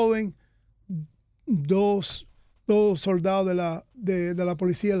era joven, dos soldados de la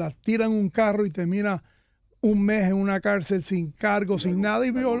policía la tiran un carro y termina un mes en una cárcel sin cargo, sin nada,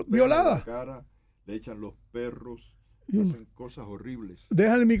 y violada. Le echan los perros. Hacen cosas horribles.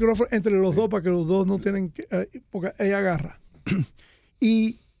 Deja el micrófono entre los dos para que los dos no tienen que, porque ella agarra.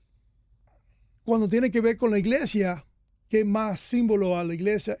 Y cuando tiene que ver con la iglesia, ¿qué más símbolo a la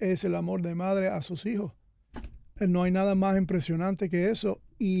iglesia es el amor de madre a sus hijos? No hay nada más impresionante que eso.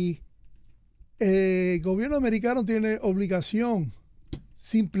 Y el gobierno americano tiene obligación,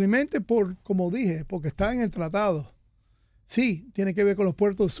 simplemente como dije, porque está en el tratado. Sí, tiene que ver con los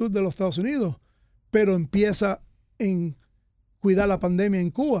puertos sur de los Estados Unidos, pero empieza en cuidar la pandemia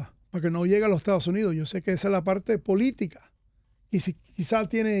en Cuba, para que no llegue a los Estados Unidos. Yo sé que esa es la parte política. Y si quizás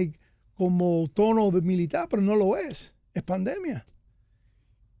tiene como tono de militar, pero no lo es. Es pandemia.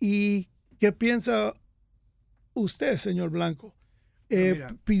 ¿Y qué piensa usted, señor Blanco?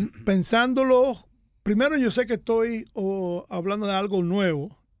 Pensándolo, primero yo sé que estoy hablando de algo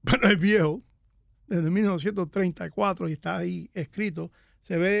nuevo, pero es viejo, desde 1934 y está ahí escrito.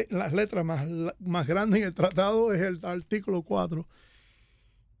 se ve las letras más grandes en el tratado, es el artículo 4.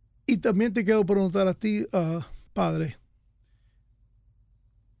 Y también te quiero preguntar a ti, Padre,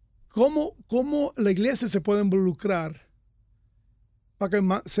 ¿cómo la iglesia se puede involucrar para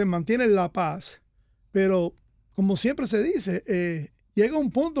que se mantiene la paz? Pero como siempre se dice, llega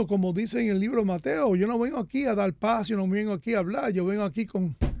un punto, como dice en el libro de Mateo, yo no vengo aquí a dar paz, yo no vengo aquí a hablar, yo vengo aquí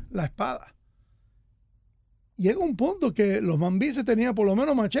con la espada. Llega un punto que los mambises tenían por lo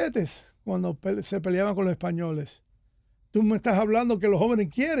menos machetes cuando se peleaban con los españoles. Tú me estás hablando que los jóvenes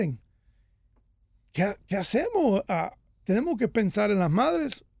quieren. ¿Qué hacemos? Tenemos que pensar en las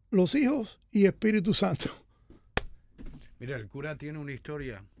madres, los hijos y Espíritu Santo. Mira, el cura tiene una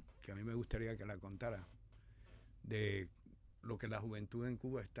historia que a mí me gustaría que la contara, de lo que la juventud en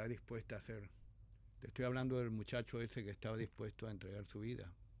Cuba está dispuesta a hacer. Te estoy hablando del muchacho ese que estaba dispuesto a entregar su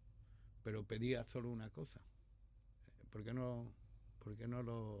vida, pero pedía solo una cosa. ¿Por qué no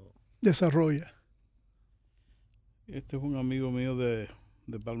lo desarrolla? Este es un amigo mío de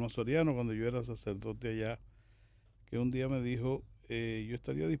Palma Soriano, cuando yo era sacerdote allá, que un día me dijo, yo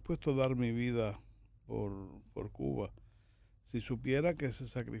estaría dispuesto a dar mi vida por Cuba, si supiera que ese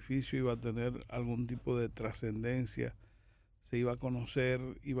sacrificio iba a tener algún tipo de trascendencia, se iba a conocer,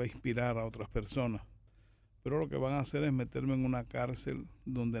 iba a inspirar a otras personas. Pero lo que van a hacer es meterme en una cárcel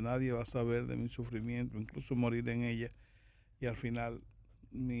donde nadie va a saber de mi sufrimiento, incluso morir en ella, y al final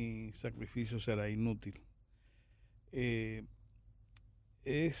mi sacrificio será inútil.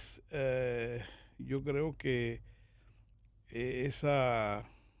 Yo creo que esa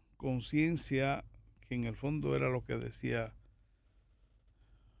conciencia, que en el fondo era lo que decía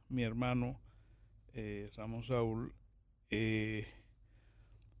mi hermano Ramón Saúl, de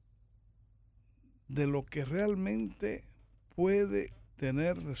lo que realmente puede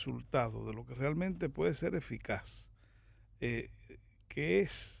tener resultado, de lo que realmente puede ser eficaz, que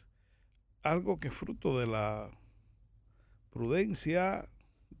es algo que es fruto de la prudencia,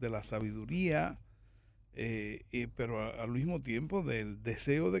 de la sabiduría, pero al mismo tiempo del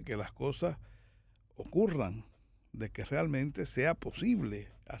deseo de que las cosas ocurran, de que realmente sea posible,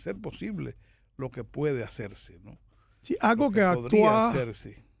 hacer posible lo que puede hacerse, ¿no? Sí, algo que actúa,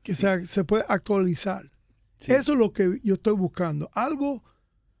 hacerse, que sí. se puede actualizar. Sí. Eso es lo que yo estoy buscando. Algo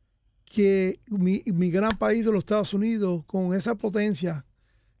que mi gran país de los Estados Unidos, con esa potencia,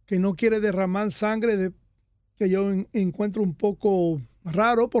 que no quiere derramar sangre, que yo encuentro un poco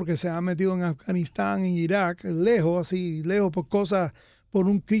raro porque se ha metido en Afganistán, en Irak, lejos por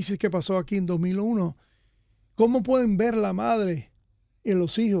un crisis que pasó aquí en 2001. ¿Cómo pueden ver la madre y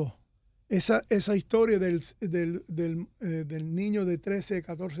los hijos? Esa historia del niño de 13,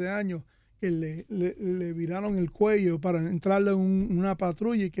 14 años que le viraron el cuello para entrarle en una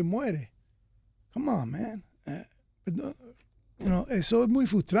patrulla y que muere. Come on, man. Eso es muy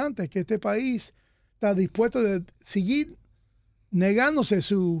frustrante, que este país está dispuesto a seguir negándose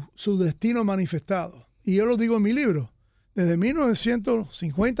su destino manifestado. Y yo lo digo en mi libro. Desde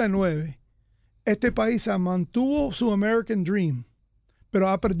 1959, este país mantuvo su American Dream, pero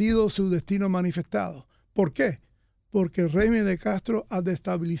ha perdido su destino manifestado. ¿Por qué? Porque el régimen de Castro ha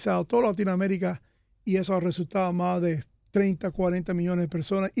destabilizado toda Latinoamérica y eso ha resultado en más de 30, 40 millones de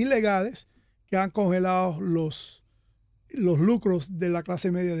personas ilegales que han congelado los lucros de la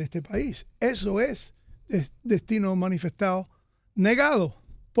clase media de este país. Eso es destino manifestado, negado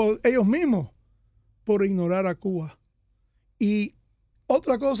por ellos mismos, por ignorar a Cuba. Y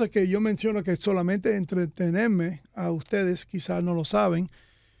otra cosa que yo menciono, que es solamente entretenerme a ustedes, quizás no lo saben,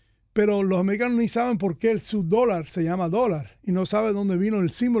 pero los americanos ni saben por qué su dólar se llama dólar y no saben dónde vino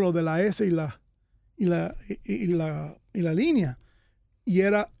el símbolo de la S y la línea. Y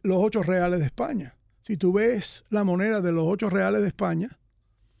era los 8 reales de España. Si tú ves la moneda de los 8 reales de España,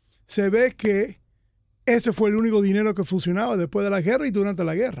 se ve que ese fue el único dinero que funcionaba después de la guerra y durante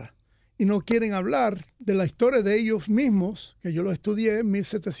la guerra. Y no quieren hablar de la historia de ellos mismos, que yo lo estudié en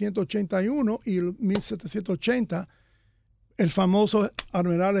 1781 y 1780. El famoso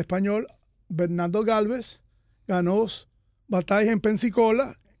admiral español Bernardo Galvez ganó batallas en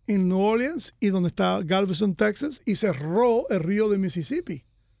Pensacola, en New Orleans y donde está Galveston, Texas, y cerró el río de Mississippi.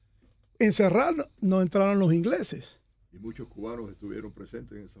 En cerrar no entraron los ingleses. Y muchos cubanos estuvieron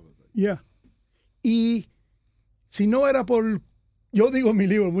presentes en esa batalla. Yeah. Y si no era por, yo digo en mi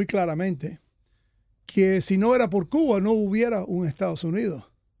libro muy claramente, que si no era por Cuba no hubiera un Estados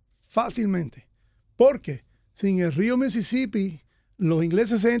Unidos. Fácilmente. Porque sin el río Mississippi, los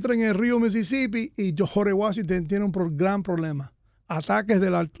ingleses entran en el río Mississippi y George Washington tiene un gran problema. Ataques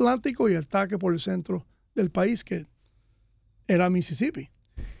del Atlántico y ataques por el centro del país, que era Mississippi.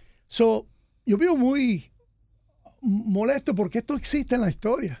 Yo veo muy molesto porque esto existe en la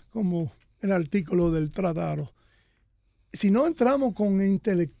historia, como el artículo del tratado. Si no entramos con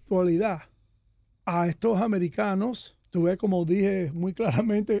intelectualidad a estos americanos, tú ves como dije muy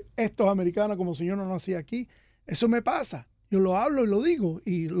claramente, estos americanos como si yo no nací aquí, eso me pasa. Yo lo hablo y lo digo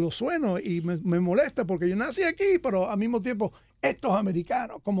y lo sueno y me molesta porque yo nací aquí, pero al mismo tiempo estos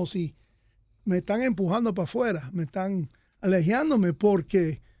americanos como si me están empujando para afuera, me están alejándome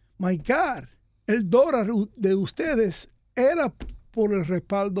porque, my God, el dólar de ustedes era por el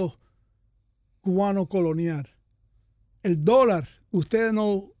respaldo cubano colonial. El dólar, ustedes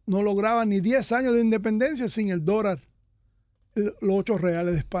no lograban ni 10 años de independencia sin el dólar, los 8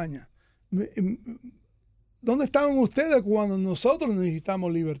 reales de España. ¿Dónde estaban ustedes cuando nosotros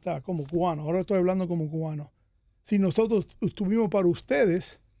necesitamos libertad como cubanos? Ahora estoy hablando como cubano. Si nosotros estuvimos para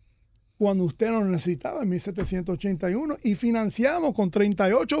ustedes cuando ustedes nos necesitaban en 1781 y financiamos con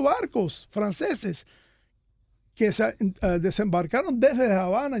 38 barcos franceses que desembarcaron desde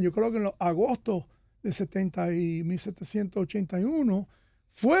Habana, yo creo que en agosto de 1781,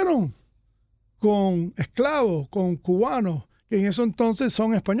 fueron con esclavos, con cubanos, que en eso entonces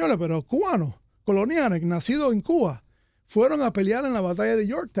son españoles, pero cubanos, coloniales, nacidos en Cuba, fueron a pelear en la batalla de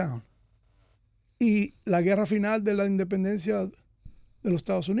Yorktown y la guerra final de la independencia de los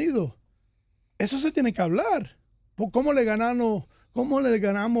Estados Unidos. Eso se tiene que hablar. ¿Cómo le ganamos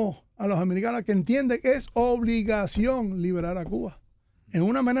a los americanos que entienden que es obligación liberar a Cuba? En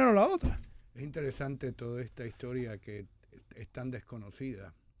una manera o la otra. Es interesante toda esta historia que es tan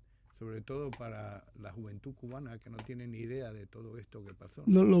desconocida, sobre todo para la juventud cubana que no tiene ni idea de todo esto que pasó.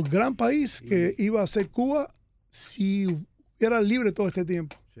 Los gran país que iba a ser Cuba si era libre todo este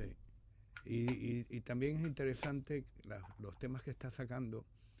tiempo. Sí. Y también es interesante los temas que está sacando,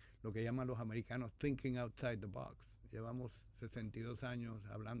 lo que llaman los americanos thinking outside the box. Llevamos 62 años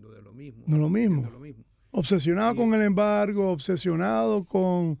hablando de lo mismo. De lo mismo. Obsesionado con el embargo, obsesionado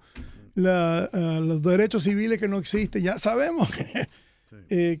con los derechos civiles que no existen. Ya sabemos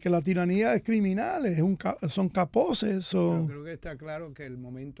que la tiranía es criminal, son caposes. Pero creo que está claro que el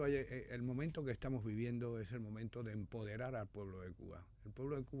momento que estamos viviendo es el momento de empoderar al pueblo de Cuba. El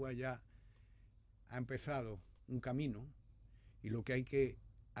pueblo de Cuba ya ha empezado un camino y lo que hay que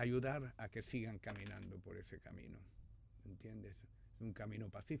ayudar a que sigan caminando por ese camino. ¿Entiendes? Es un camino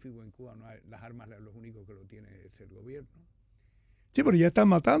pacífico en Cuba, no hay, las armas los únicos que lo tiene es el gobierno. Sí, pero ya están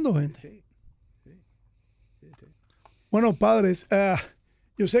matando gente. Sí. Bueno, padres,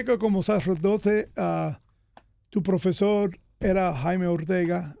 yo sé que como sacerdote, tu profesor era Jaime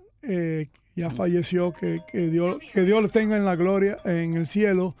Ortega, ya falleció, que Dios le tenga en la gloria, en el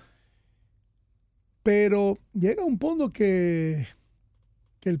cielo. Pero llega un punto que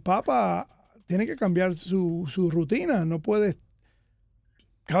el Papa tiene que cambiar su rutina. No puede.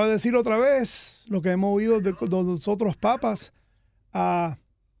 Acaba de decir otra vez lo que hemos oído de los otros papas.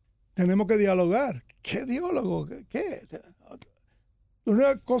 Tenemos que dialogar. ¿Qué diálogo? ¿Qué? La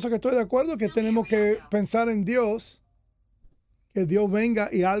única cosa que estoy de acuerdo es que tenemos que pensar en Dios, que Dios venga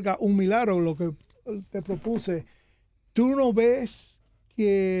y haga un milagro, lo que te propuse. ¿Tú no ves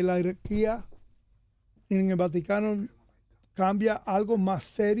que la jerarquía en el Vaticano cambia algo más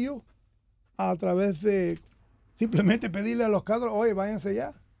serio a través de simplemente pedirle a los cadros, oye, váyanse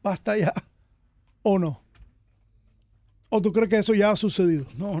ya, basta ya, o no? ¿O tú crees que eso ya ha sucedido?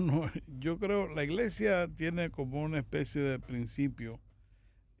 No, yo creo la iglesia tiene como una especie de principio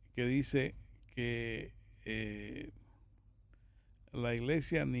que dice que la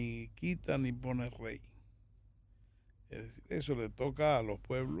iglesia ni quita ni pone rey. Es decir, eso le toca a los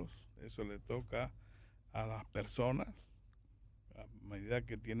pueblos, eso le toca a las personas, a medida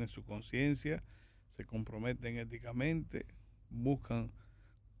que tienen su conciencia, se comprometen éticamente, buscan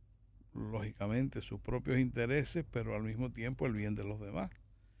lógicamente sus propios intereses, pero al mismo tiempo el bien de los demás,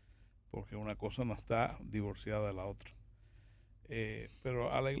 porque una cosa no está divorciada de la otra.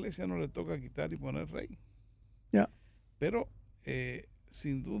 Pero a la iglesia no le toca quitar y poner rey. Yeah. Pero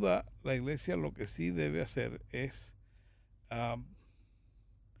sin duda la iglesia lo que sí debe hacer es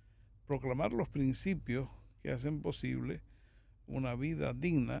proclamar los principios que hacen posible una vida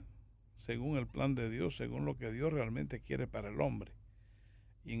digna según el plan de Dios, según lo que Dios realmente quiere para el hombre.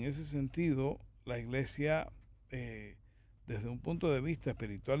 Y en ese sentido, la iglesia, desde un punto de vista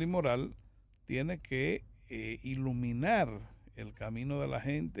espiritual y moral, tiene que iluminar el camino de la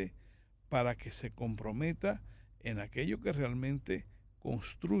gente para que se comprometa en aquello que realmente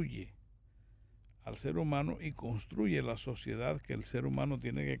construye al ser humano y construye la sociedad que el ser humano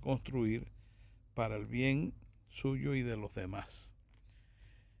tiene que construir para el bien suyo y de los demás.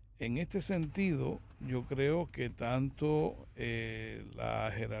 En este sentido, yo creo que tanto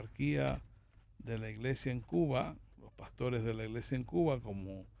la jerarquía de la iglesia en Cuba, los pastores de la iglesia en Cuba,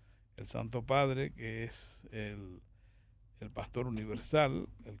 como el Santo Padre, que es el pastor universal,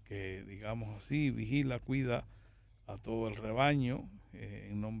 el que, digamos así, vigila, cuida a todo el rebaño,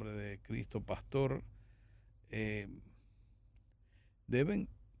 en nombre de Cristo Pastor, deben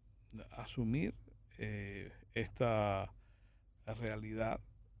asumir esta realidad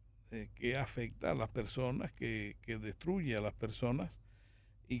que afecta a las personas, que destruye a las personas,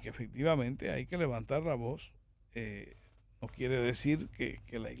 y que efectivamente hay que levantar la voz. No quiere decir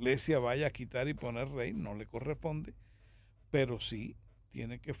que la iglesia vaya a quitar y poner rey, no le corresponde, pero sí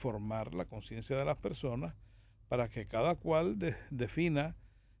tiene que formar la conciencia de las personas para que cada cual defina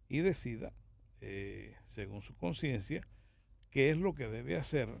y decida, según su conciencia, qué es lo que debe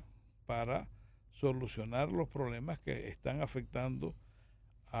hacer para solucionar los problemas que están afectando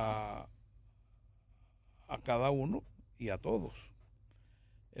a cada uno y a todos.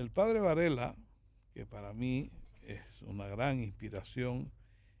 El Padre Varela, que para mí es una gran inspiración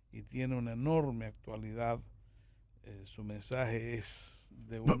y tiene una enorme actualidad, su mensaje es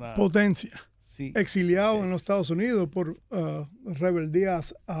de una potencia. Sí, exiliado en los Estados Unidos por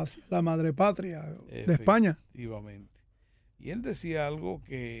rebeldías hacia la madre patria de España. Efectivamente. Y él decía algo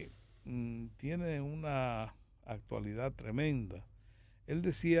que tiene una actualidad tremenda. Él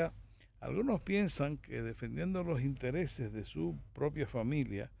decía, algunos piensan que defendiendo los intereses de su propia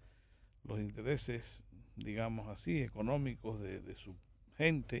familia, los intereses, digamos así, económicos de su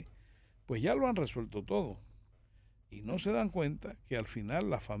gente, pues ya lo han resuelto todo. Y no se dan cuenta que al final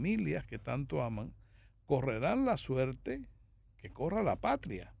las familias que tanto aman correrán la suerte que corra la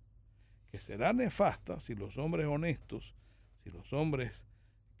patria, que será nefasta si los hombres honestos, si los hombres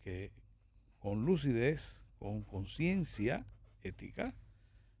que con lucidez, con conciencia ética,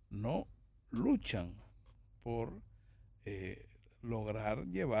 no luchan por lograr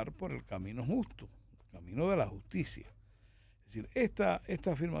llevar por el camino justo, el camino de la justicia. Es decir,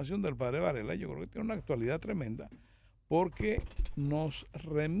 esta afirmación del Padre Varela yo creo que tiene una actualidad tremenda, porque nos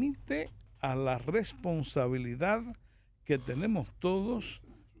remite a la responsabilidad que tenemos todos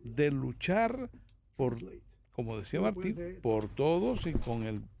de luchar por, como decía Martín, por todos y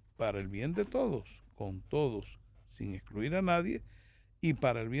para el bien de todos, con todos, sin excluir a nadie, y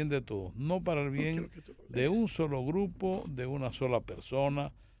para el bien de todos, no para el bien de un solo grupo, de una sola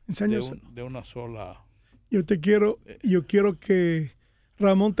persona, de una sola... Yo quiero que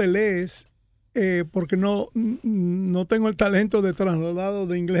Ramón te lees, porque no tengo el talento de trasladado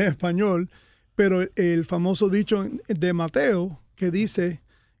de inglés a español, pero el famoso dicho de Mateo que dice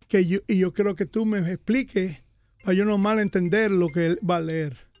que yo quiero que tú me expliques para yo no malentender lo que él va a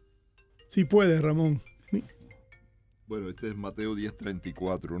leer. Si puedes, Ramón. Bueno, este es Mateo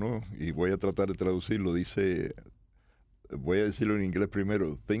 10:34, ¿no? Y voy a tratar de traducirlo. Dice, voy a decirlo en inglés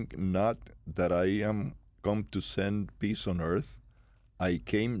primero. Think not that I am come to send peace on earth. I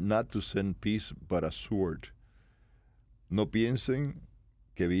came not to send peace, but a sword. No piensen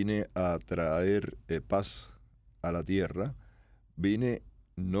que vine a traer paz a la tierra. Vine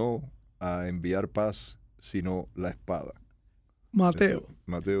no a enviar paz, sino la espada. Mateo.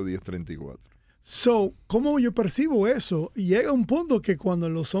 Mateo 10:34. So, ¿cómo yo percibo eso? Llega un punto que cuando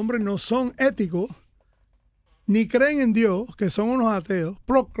los hombres no son éticos, ni creen en Dios, que son unos ateos,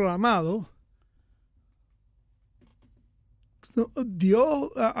 proclamados,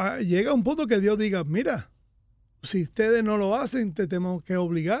 Dios llega a un punto que Dios diga, mira, si ustedes no lo hacen, te tenemos que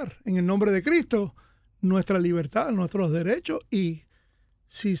obligar en el nombre de Cristo, nuestra libertad, nuestros derechos, y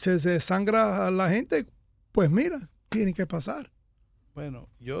si se desangra a la gente, pues mira, tiene que pasar. Bueno,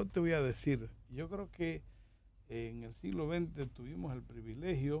 yo te voy a decir, yo creo que en el siglo XX tuvimos el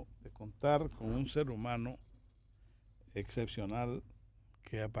privilegio de contar con un ser humano excepcional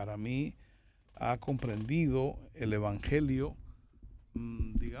que para mí ha comprendido el Evangelio,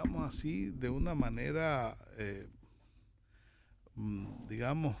 digamos así, de una manera,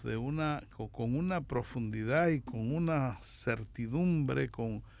 digamos, con una profundidad y con una certidumbre,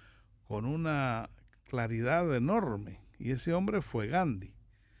 con una claridad enorme. Y ese hombre fue Gandhi.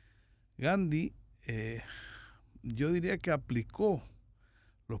 Gandhi, yo diría que aplicó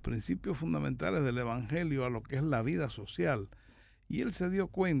los principios fundamentales del Evangelio a lo que es la vida social. Y él se dio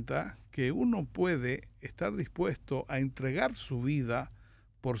cuenta que uno puede estar dispuesto a entregar su vida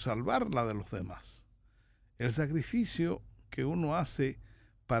por salvar la de los demás. El sacrificio que uno hace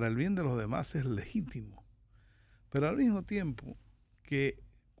para el bien de los demás es legítimo. Pero al mismo tiempo que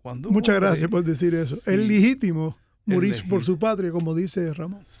cuando... Muchas gracias por decir eso. Sí, es legítimo morir por su patria, como dice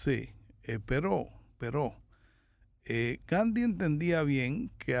Ramón. Sí, pero Gandhi entendía bien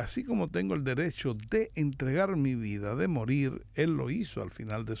que así como tengo el derecho de entregar mi vida, de morir, él lo hizo al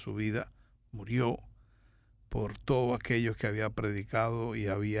final de su vida, murió, por todos aquellos que había predicado y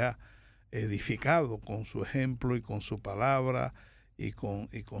había edificado con su ejemplo y con su palabra y con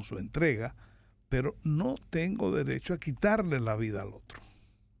su entrega, pero no tengo derecho a quitarle la vida al otro.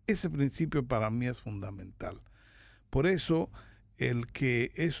 Ese principio para mí es fundamental. Por eso, el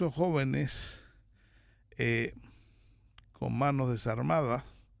que esos jóvenes con manos desarmadas,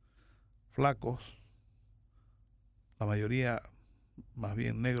 flacos, la mayoría más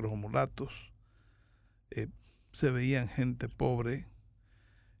bien negros o mulatos, se veían gente pobre,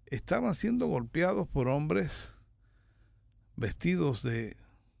 estaban siendo golpeados por hombres vestidos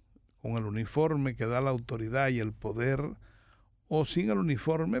con el uniforme que da la autoridad y el poder, o sin el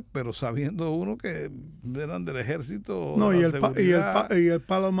uniforme, pero sabiendo uno que eran del ejército. No, de la y el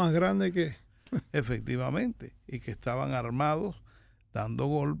palo más grande que... Efectivamente, y que estaban armados, dando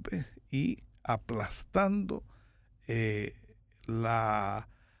golpes y aplastando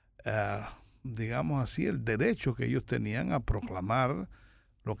digamos así, el derecho que ellos tenían a proclamar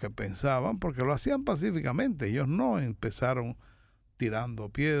lo que pensaban, porque lo hacían pacíficamente. Ellos no empezaron tirando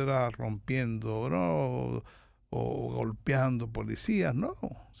piedras, rompiendo, no, o golpeando policías, no,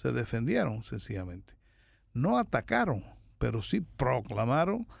 se defendieron sencillamente. No atacaron, pero sí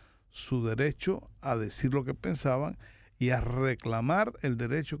proclamaron su derecho a decir lo que pensaban y a reclamar el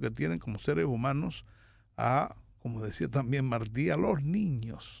derecho que tienen como seres humanos a, como decía también Martí, a los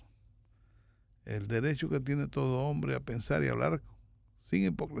niños. El derecho que tiene todo hombre a pensar y hablar sin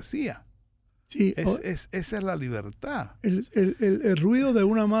hipocresía. Sí, esa es la libertad. El ruido de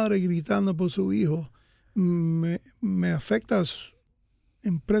una madre gritando por su hijo me afecta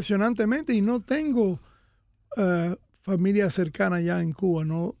impresionantemente, y no tengo familia cercana ya en Cuba,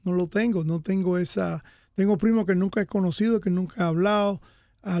 no lo tengo, tengo primos que nunca he conocido, que nunca he hablado.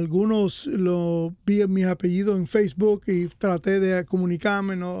 Algunos vi mis apellidos en Facebook y traté de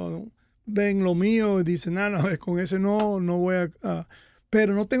comunicarme, no ven lo mío y dicen, no, con ese no voy a...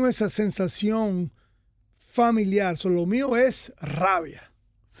 pero no tengo esa sensación familiar. Lo mío es rabia.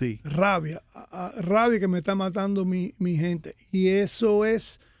 Sí. Rabia que me está matando mi gente. Y eso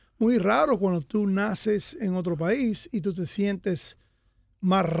es muy raro cuando tú naces en otro país y tú te sientes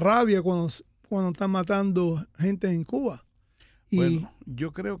más rabia cuando están matando gente en Cuba. Bueno,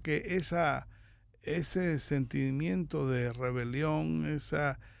 yo creo que ese sentimiento de rebelión,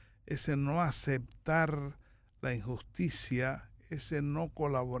 ese no aceptar la injusticia, ese no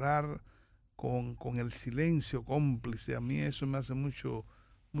colaborar con el silencio cómplice, a mí eso me hace mucho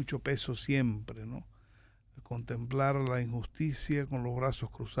peso siempre, ¿no? Contemplar la injusticia con los brazos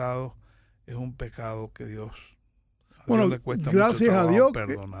cruzados es un pecado que Dios le cuesta gracias mucho a Dios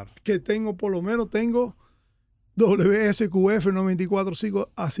perdonar. Que tengo, por lo menos tengo WSQF 94,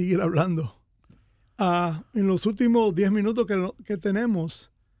 sigo a seguir hablando. En los últimos 10 minutos que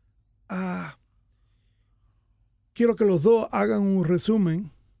tenemos, quiero que los dos hagan un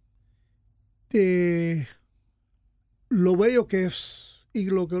resumen de lo bello que es y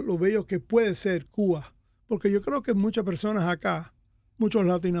lo bello que puede ser Cuba. Porque yo creo que muchas personas acá, muchos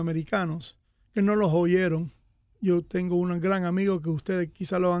latinoamericanos, que no los oyeron. Yo tengo un gran amigo que ustedes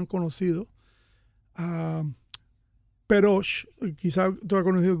quizá lo han conocido, Perosh, quizá tú has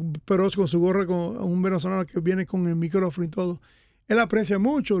conocido Perosh con su gorra, con un venezolano que viene con el micrófono y todo. Él aprecia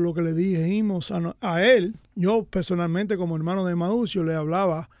mucho lo que le dijimos a él. Yo personalmente, como hermano de Mauricio, le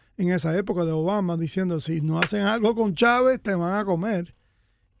hablaba en esa época de Obama diciendo, si no hacen algo con Chávez, te van a comer.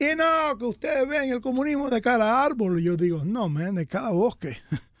 Y no, que ustedes ven el comunismo de cada árbol. Y yo digo, no, man, de cada bosque.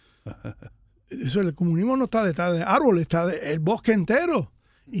 Eso, el comunismo no está detrás de árboles, está el bosque entero.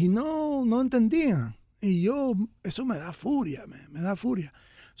 Y no entendían. Y eso me da furia, me da furia.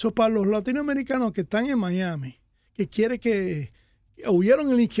 Para los latinoamericanos que están en Miami, que quieren que huyeron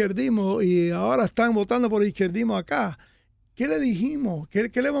el izquierdismo y ahora están votando por el izquierdismo acá, ¿qué le dijimos?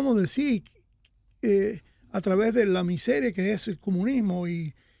 ¿Qué le vamos a decir a través de la miseria que es el comunismo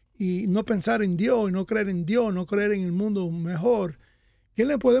y no pensar en Dios, y no creer en Dios, no creer en el mundo mejor? ¿Qué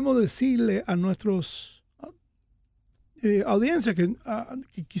le podemos decirle a nuestros audiencias que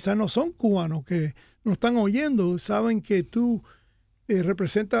quizás no son cubanos, que nos están oyendo, saben que tú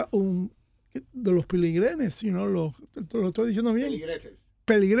representas de los peligreses, lo estoy diciendo bien?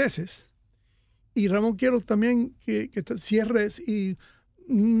 Peligreses. Y Ramón, quiero también que te cierres y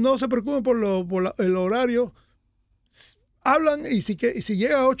no se preocupen por el horario. Hablan y si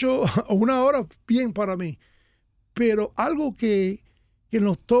llega a 8 o 1 hora, bien para mí. Pero algo que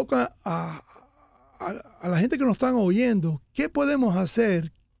nos toca a la gente que nos están oyendo, ¿qué podemos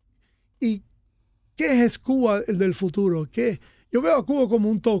hacer? ¿Y qué es Cuba del futuro? Yo veo a Cuba como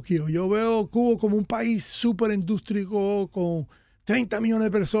un Tokio, yo veo a Cuba como un país súper indústrico con 30 millones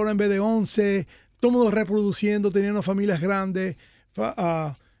de personas en vez de 11, todo el mundo reproduciendo, teniendo familias grandes,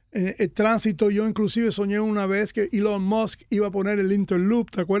 el tránsito. Yo inclusive soñé una vez que Elon Musk iba a poner el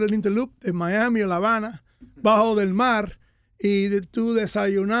Interloop, ¿te acuerdas del Interloop? De Miami a La Habana, bajo del mar, y tú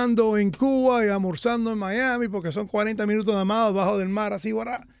desayunando en Cuba y almorzando en Miami, porque son 40 minutos nada más bajo del mar, así,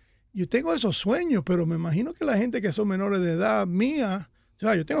 ¿verdad? Yo tengo esos sueños, pero me imagino que la gente que son menores de edad mía, o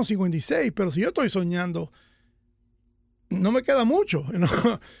sea, yo tengo 56, pero si yo estoy soñando, no me queda mucho, ¿no?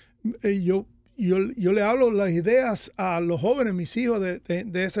 Yo le hablo las ideas a los jóvenes, mis hijos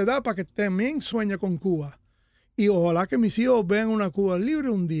de esa edad, para que también sueñen con Cuba. Y ojalá que mis hijos vean una Cuba libre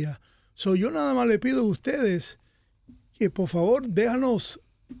un día. Yo nada más le pido a ustedes que por favor déjanos,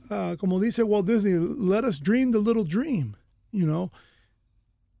 como dice Walt Disney, let us dream the little dream, you know.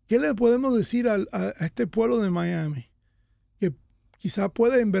 ¿Qué le podemos decir a este pueblo de Miami? Que quizás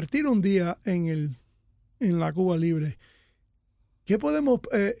puede invertir un día en la Cuba libre. ¿Qué podemos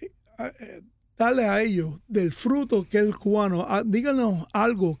darle a ellos del fruto que es el cubano? Díganos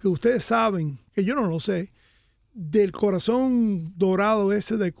algo que ustedes saben, que yo no lo sé, del corazón dorado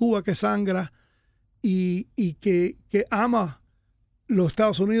ese de Cuba que sangra y que ama los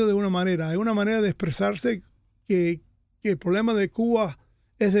Estados Unidos de una manera. Hay una manera de expresarse que el problema de Cuba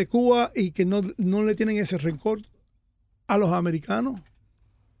es de Cuba y que no le tienen ese rencor a los americanos.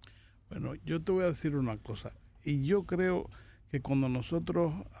 Bueno, yo te voy a decir una cosa. Y yo creo que cuando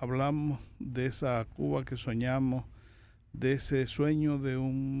nosotros hablamos de esa Cuba que soñamos, de ese sueño de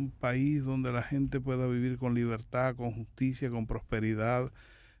un país donde la gente pueda vivir con libertad, con justicia, con prosperidad,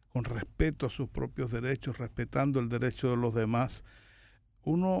 con respeto a sus propios derechos, respetando el derecho de los demás,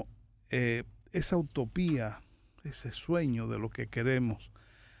 esa utopía, ese sueño de lo que queremos,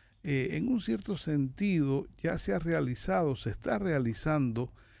 en un cierto sentido ya se ha realizado, se está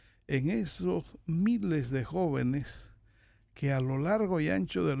realizando en esos miles de jóvenes que a lo largo y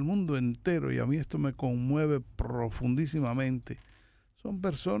ancho del mundo entero, y a mí esto me conmueve profundísimamente, son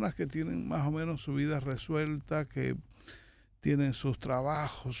personas que tienen más o menos su vida resuelta, que tienen sus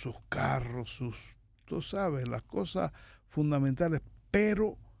trabajos, sus carros, tú sabes, las cosas fundamentales,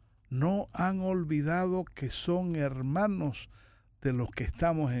 pero no han olvidado que son hermanos de los que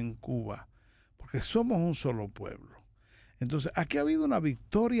estamos en Cuba, porque somos un solo pueblo. Entonces, aquí ha habido una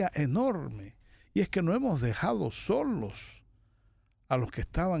victoria enorme, y es que no hemos dejado solos a los que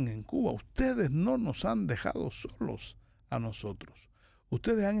estaban en Cuba. Ustedes no nos han dejado solos a nosotros.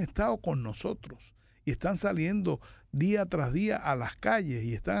 Ustedes han estado con nosotros y están saliendo día tras día a las calles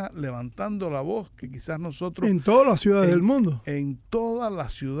y están levantando la voz que quizás nosotros... En todas las ciudades del mundo. En todas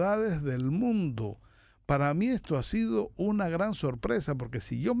las ciudades del mundo. Para mí esto ha sido una gran sorpresa, porque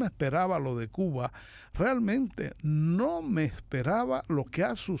si yo me esperaba lo de Cuba, realmente no me esperaba lo que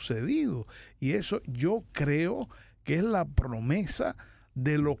ha sucedido. Y eso yo creo que es la promesa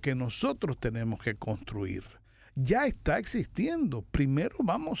de lo que nosotros tenemos que construir. Ya está existiendo. Primero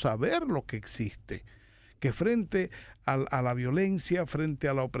vamos a ver lo que existe. Que frente a la violencia, frente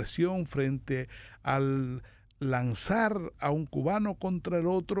a la opresión, frente al lanzar a un cubano contra el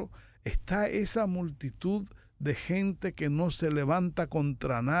otro, está esa multitud de gente que no se levanta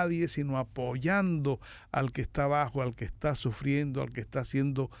contra nadie, sino apoyando al que está abajo, al que está sufriendo, al que está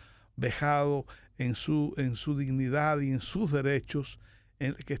siendo vejado en su dignidad y en sus derechos,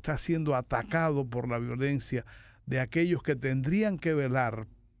 el que está siendo atacado por la violencia de aquellos que tendrían que velar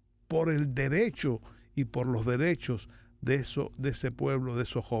por el derecho y por los derechos de ese pueblo, de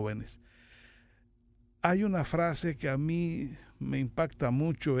esos jóvenes. Hay una frase que a mí me impacta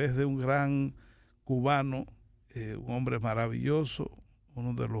mucho, es de un gran cubano, un hombre maravilloso,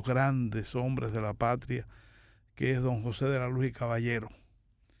 uno de los grandes hombres de la patria, que es don José de la Luz y Caballero.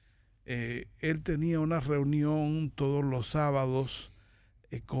 Él tenía una reunión todos los sábados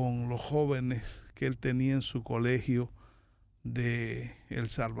con los jóvenes que él tenía en su colegio de El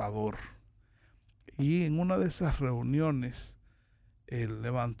Salvador. Y en una de esas reuniones,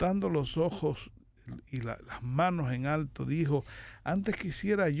 levantando los ojos y las manos en alto, dijo: antes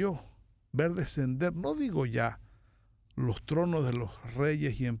quisiera yo ver descender, no digo ya los tronos de los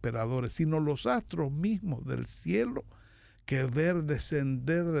reyes y emperadores, sino los astros mismos del cielo, que ver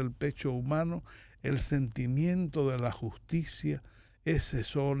descender del pecho humano el sentimiento de la justicia, ese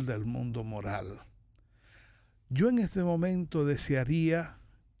sol del mundo moral. Yo en este momento desearía,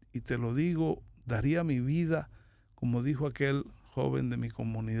 y te lo digo, daría mi vida, como dijo aquel joven de mi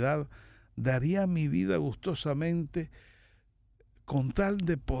comunidad, daría mi vida gustosamente con tal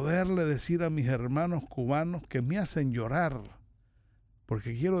de poderle decir a mis hermanos cubanos que me hacen llorar,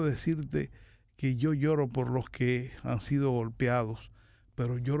 porque quiero decirte que yo lloro por los que han sido golpeados,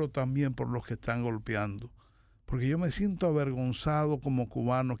 pero lloro también por los que están golpeando, porque yo me siento avergonzado como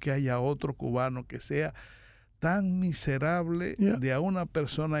cubano que haya otro cubano que sea tan miserable de a una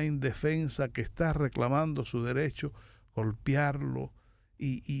persona indefensa que está reclamando su derecho, golpearlo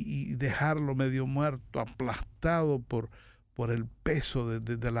y dejarlo medio muerto, aplastado por el peso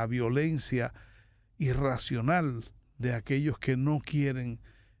de la violencia irracional de aquellos que no quieren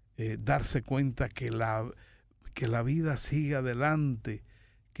darse cuenta que la vida sigue adelante,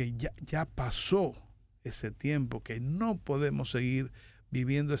 que ya pasó ese tiempo, que no podemos seguir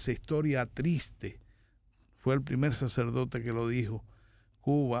viviendo esa historia triste. Fue el primer sacerdote que lo dijo.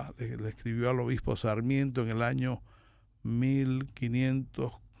 Cuba le escribió al obispo Sarmiento en el año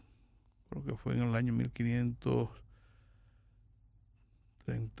 1500, creo que fue en el año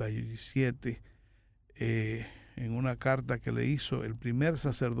 1537, en una carta que le hizo el primer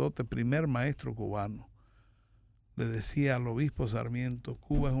sacerdote, primer maestro cubano. Le decía al obispo Sarmiento: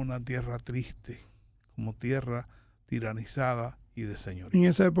 Cuba es una tierra triste, como tierra tiranizada y de señorío. En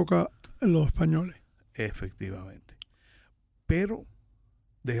esa época, los españoles. Efectivamente. Pero,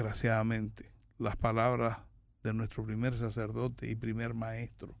 desgraciadamente, las palabras de nuestro primer sacerdote y primer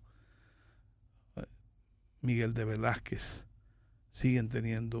maestro, Miguel de Velázquez, siguen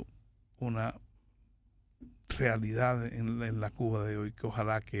teniendo una realidad en la Cuba de hoy, que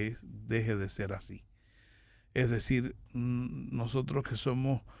ojalá que deje de ser así. Es decir, nosotros que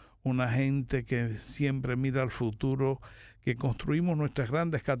somos una gente que siempre mira al futuro, que construimos nuestras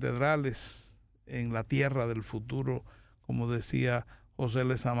grandes catedrales en la tierra del futuro, como decía José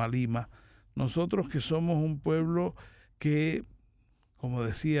Lezama Lima, nosotros que somos un pueblo que, como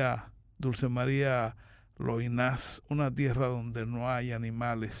decía Dulce María Loinás, una tierra donde no hay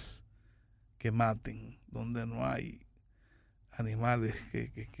animales que maten, donde no hay animales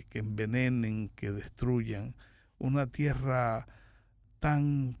que envenenen, que destruyan, una tierra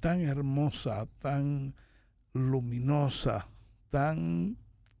tan hermosa, tan luminosa, tan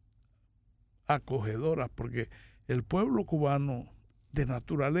acogedora, porque el pueblo cubano de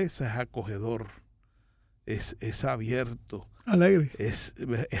naturaleza es acogedor, es abierto, alegre, es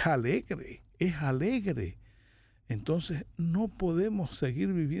alegre. Entonces no podemos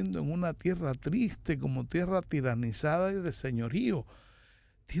seguir viviendo en una tierra triste, como tierra tiranizada y de señorío.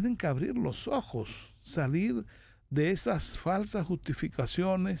 Tienen que abrir los ojos, salir de esas falsas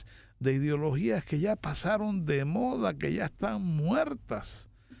justificaciones de ideologías que ya pasaron de moda, que ya están muertas,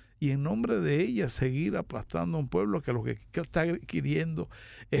 y en nombre de ellas seguir aplastando a un pueblo que lo que está queriendo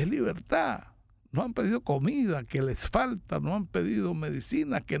es libertad. No han pedido comida que les falta, no han pedido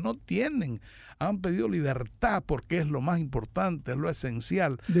medicina que no tienen, han pedido libertad, porque es lo más importante, es lo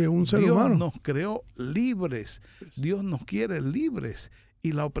esencial. De un ser Dios humano. nos creó libres, Dios nos quiere libres,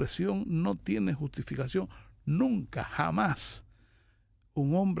 y la opresión no tiene justificación nunca, jamás.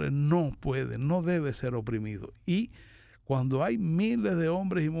 Un hombre no puede, no debe ser oprimido. Y cuando hay miles de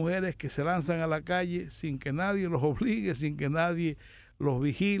hombres y mujeres que se lanzan a la calle sin que nadie los obligue, sin que nadie los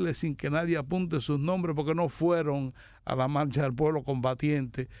vigile, sin que nadie apunte sus nombres, porque no fueron a la marcha del pueblo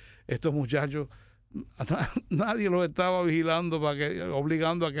combatiente, estos muchachos, nadie los estaba vigilando,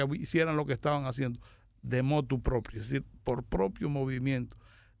 obligando a que hicieran lo que estaban haciendo, de motu propio, es decir, por propio movimiento,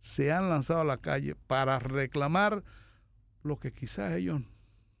 se han lanzado a la calle para reclamar lo que quizás ellos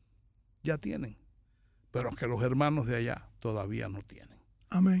ya tienen, pero que los hermanos de allá todavía no tienen.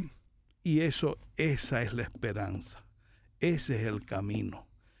 Amén. Y esa es la esperanza. Ese es el camino.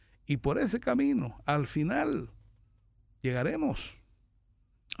 Y por ese camino, al final, llegaremos.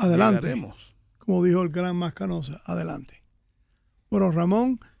 Adelante. Llegaremos. Como dijo el gran Mascanosa, adelante. Bueno,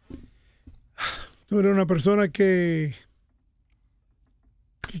 Ramón, tú eres una persona que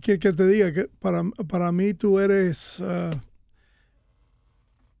quiere que te diga que para mí tú eres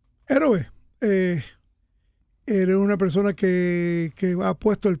héroe. Eres una persona que ha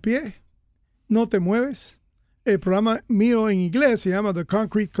puesto el pie, no te mueves. El programa mío en inglés se llama The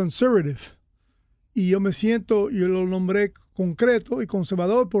Concrete Conservative. Y yo lo nombré concreto y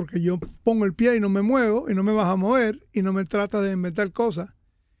conservador porque yo pongo el pie y no me muevo y no me vas a mover y no me tratas de inventar cosas.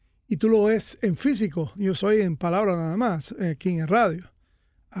 Y tú lo ves en físico, yo soy en palabras nada más, aquí en el radio.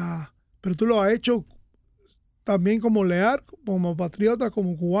 Pero tú lo has hecho también como leal, como patriota,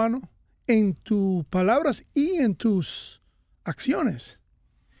 como cubano, en tus palabras y en tus acciones.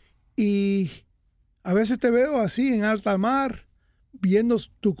 Y a veces te veo así en alta mar, viendo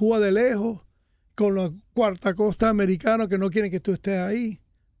tu Cuba de lejos, con la cuarta costa americana que no quieren que tú estés ahí.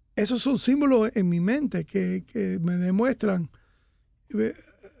 Esos son símbolos en mi mente que me demuestran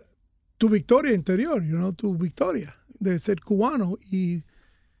tu victoria interior, tu victoria de ser cubano. Y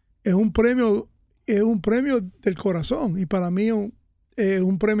es un premio del corazón. Y para mí es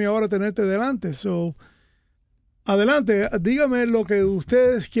un premio ahora tenerte delante. Adelante, dígame lo que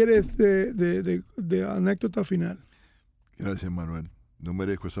ustedes quieren de anécdota final. Gracias, Manuel. No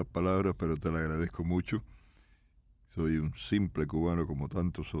merezco esas palabras, pero te las agradezco mucho. Soy un simple cubano como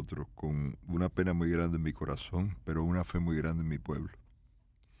tantos otros, con una pena muy grande en mi corazón, pero una fe muy grande en mi pueblo.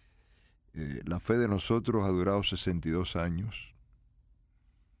 La fe de nosotros ha durado 62 años,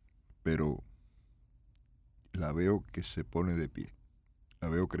 pero la veo que se pone de pie, la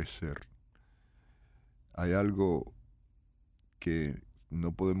veo crecer. Hay algo que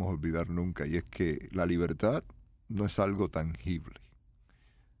no podemos olvidar nunca, y es que la libertad no es algo tangible,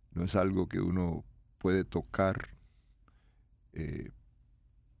 no es algo que uno puede tocar,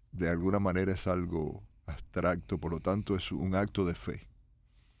 de alguna manera es algo abstracto, por lo tanto es un acto de fe.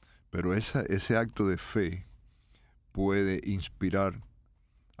 Pero ese acto de fe puede inspirar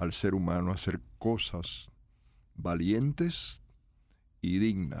al ser humano a hacer cosas valientes y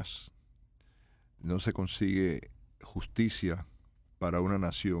dignas. No se consigue justicia para una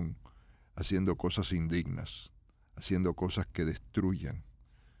nación haciendo cosas indignas, haciendo cosas que destruyan,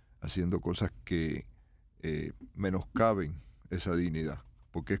 haciendo cosas que menoscaben esa dignidad,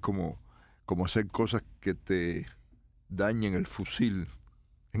 porque es como hacer cosas que te dañen el fusil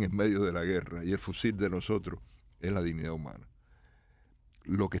en el medio de la guerra, y el fusil de nosotros es la dignidad humana.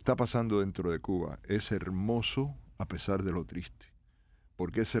 Lo que está pasando dentro de Cuba es hermoso a pesar de lo triste.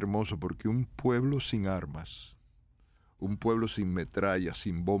 ¿Por qué es hermoso? Porque un pueblo sin armas, un pueblo sin metrallas,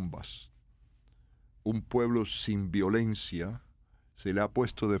 sin bombas, un pueblo sin violencia, se le ha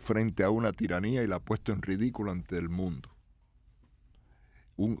puesto de frente a una tiranía y la ha puesto en ridículo ante el mundo.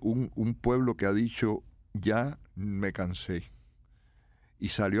 Un pueblo que ha dicho, ya me cansé, y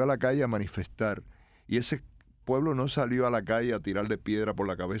salió a la calle a manifestar. Y ese pueblo no salió a la calle a tirarle piedra por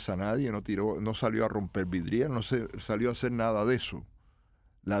la cabeza a nadie, no salió a romper vidrieras, no salió a hacer nada de eso.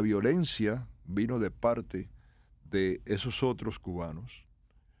 La violencia vino de parte de esos otros cubanos,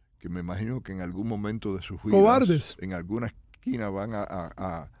 que me imagino que en algún momento de sus vidas, cobardes, en alguna esquina van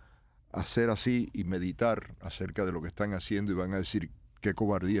a hacer así y meditar acerca de lo que están haciendo, y van a decir, qué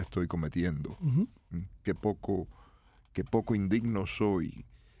cobardía estoy cometiendo, qué poco indigno soy,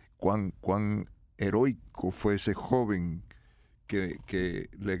 cuán heroico fue ese joven que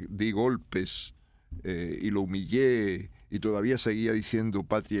le di golpes y lo humillé, y todavía seguía diciendo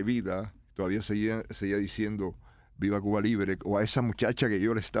patria y vida, todavía seguía diciendo viva Cuba libre, o a esa muchacha que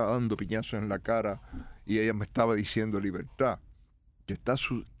yo le estaba dando piñazos en la cara y ella me estaba diciendo libertad.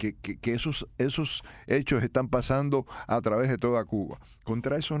 Que esos hechos están pasando a través de toda Cuba.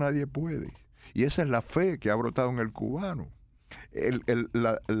 Contra eso nadie puede. Y esa es la fe que ha brotado en el cubano.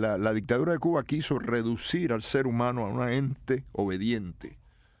 La dictadura de Cuba quiso reducir al ser humano a una ente obediente,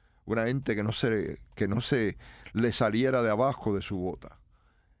 una ente que no se le saliera de abajo de su bota.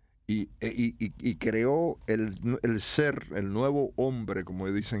 Y creó el ser, el nuevo hombre, como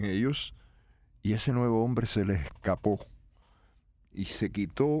dicen ellos, y ese nuevo hombre se le escapó y se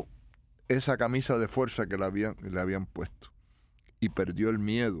quitó esa camisa de fuerza que le habían puesto, y perdió el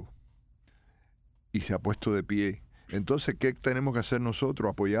miedo y se ha puesto de pie. Entonces, ¿qué tenemos que hacer nosotros?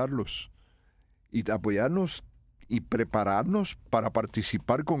 Apoyarlos y prepararnos para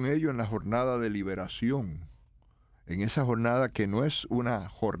participar con ellos en la jornada de liberación, en esa jornada que no es una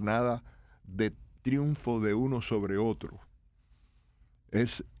jornada de triunfo de uno sobre otro,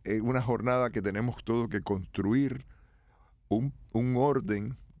 es una jornada que tenemos todo que construir un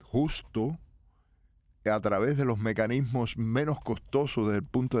orden justo a través de los mecanismos menos costosos desde el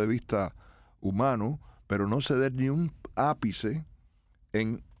punto de vista humano, pero no ceder ni un ápice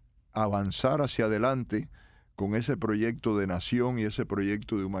en avanzar hacia adelante con ese proyecto de nación y ese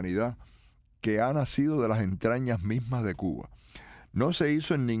proyecto de humanidad que ha nacido de las entrañas mismas de Cuba. No se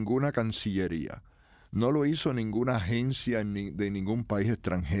hizo en ninguna cancillería, no lo hizo ninguna agencia de ningún país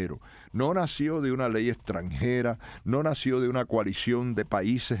extranjero, no nació de una ley extranjera, no nació de una coalición de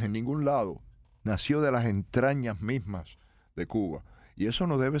países en ningún lado, nació de las entrañas mismas de Cuba. Y eso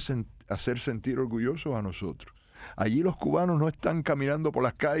nos debe hacer sentir orgullosos a nosotros. Allí los cubanos no están caminando por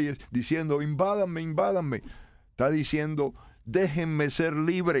las calles diciendo, invádanme, invádanme. Está diciendo, déjenme ser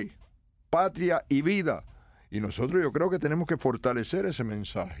libre, patria y vida. Y nosotros yo creo que tenemos que fortalecer ese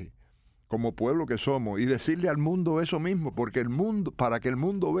mensaje como pueblo que somos y decirle al mundo eso mismo, porque el mundo, para que el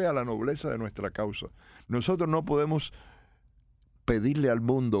mundo vea la nobleza de nuestra causa. Nosotros no podemos pedirle al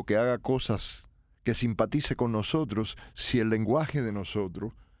mundo que haga cosas que simpatice con nosotros si el lenguaje de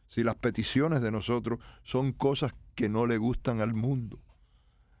nosotros, si las peticiones de nosotros son cosas que no le gustan al mundo.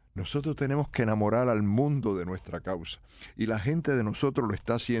 Nosotros tenemos que enamorar al mundo de nuestra causa, y la gente de nosotros lo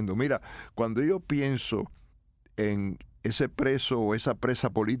está haciendo. Mira, cuando yo pienso en ese preso o esa presa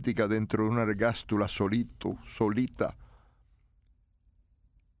política dentro de una ergástula solita,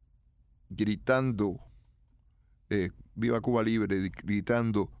 gritando viva Cuba Libre,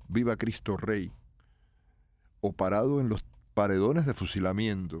 gritando viva Cristo Rey, o parado en los paredones de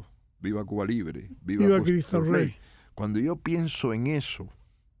fusilamiento, viva Cuba Libre, viva Cristo Rey. Cuando yo pienso en eso,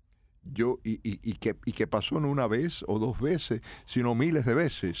 y que pasó no una vez o dos veces, sino miles de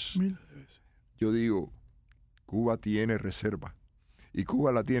veces, yo digo, Cuba tiene reserva, y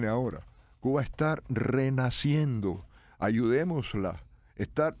Cuba la tiene ahora. Cuba está renaciendo, ayudémosla,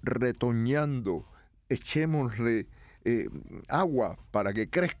 está retoñando, echémosle agua para que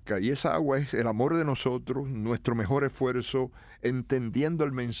crezca, y esa agua es el amor de nosotros, nuestro mejor esfuerzo, entendiendo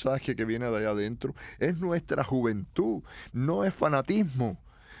el mensaje que viene de allá adentro. Es nuestra juventud, no es fanatismo,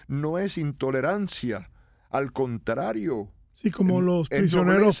 no es intolerancia, al contrario. Sí, como los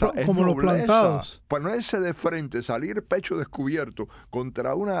prisioneros, como los plantados. Ponerse de frente, salir pecho descubierto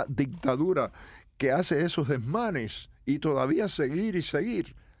contra una dictadura que hace esos desmanes y todavía seguir y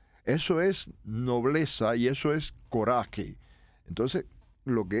seguir. Eso es nobleza y eso es coraje. Entonces,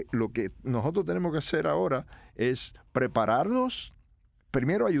 lo que nosotros tenemos que hacer ahora es prepararnos,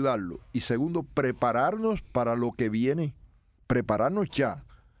 primero ayudarlo, y segundo, prepararnos para lo que viene, prepararnos ya.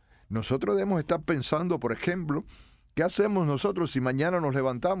 Nosotros debemos estar pensando, por ejemplo, ¿qué hacemos nosotros si mañana nos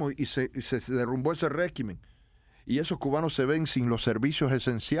levantamos y se derrumbó ese régimen? Y esos cubanos se ven sin los servicios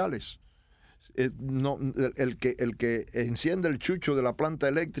esenciales. El que enciende el chucho de la planta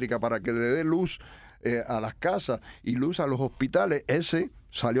eléctrica para que le dé luz a las casas y luz a los hospitales, ese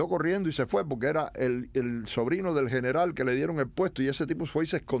salió corriendo y se fue porque era el sobrino del general que le dieron el puesto, y ese tipo fue y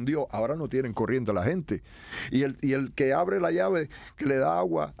se escondió. Ahora no tienen corriente a la gente. Y el que abre la llave que le da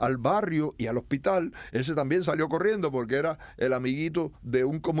agua al barrio y al hospital, ese también salió corriendo porque era el amiguito de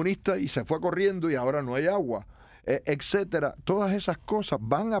un comunista y se fue corriendo, y ahora no hay agua, etcétera. Todas esas cosas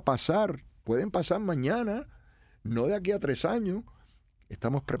van a pasar. Pueden pasar mañana, no de aquí a 3 años.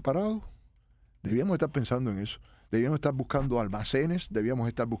 ¿Estamos preparados? Debíamos estar pensando en eso. Debíamos estar buscando almacenes, debíamos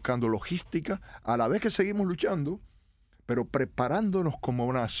estar buscando logística, a la vez que seguimos luchando, pero preparándonos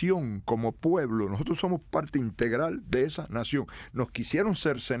como nación, como pueblo. Nosotros somos parte integral de esa nación. Nos quisieron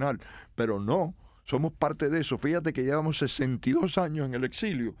cercenar, pero no, somos parte de eso. Fíjate que llevamos 62 años en el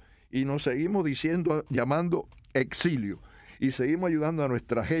exilio y nos seguimos llamando exilio. Y seguimos ayudando a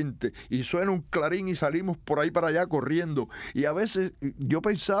nuestra gente, y suena un clarín y salimos por ahí para allá corriendo. Y a veces yo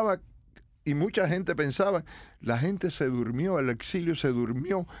pensaba, y mucha gente pensaba, la gente se durmió, el exilio se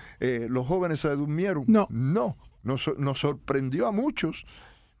durmió, los jóvenes se durmieron. No, nos sorprendió a muchos.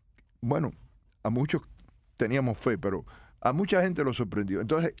 Bueno, a muchos teníamos fe, pero a mucha gente lo sorprendió.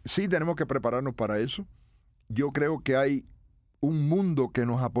 Entonces, sí tenemos que prepararnos para eso. Yo creo que hay un mundo que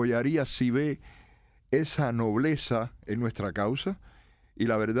nos apoyaría si ve esa nobleza en nuestra causa, y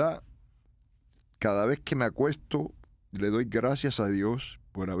la verdad, cada vez que me acuesto le doy gracias a Dios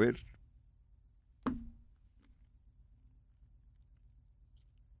por haber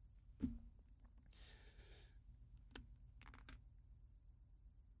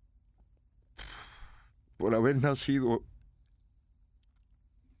nacido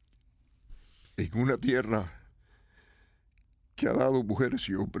en una tierra que ha dado mujeres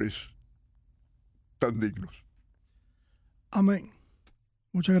y hombres tan dignos. Amén.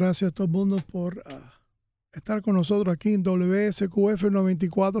 Muchas gracias a todo el mundo por estar con nosotros aquí en WSQF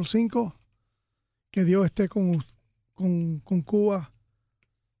 94.5. Que Dios esté con Cuba.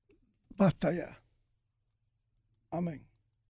 Basta ya. Amén.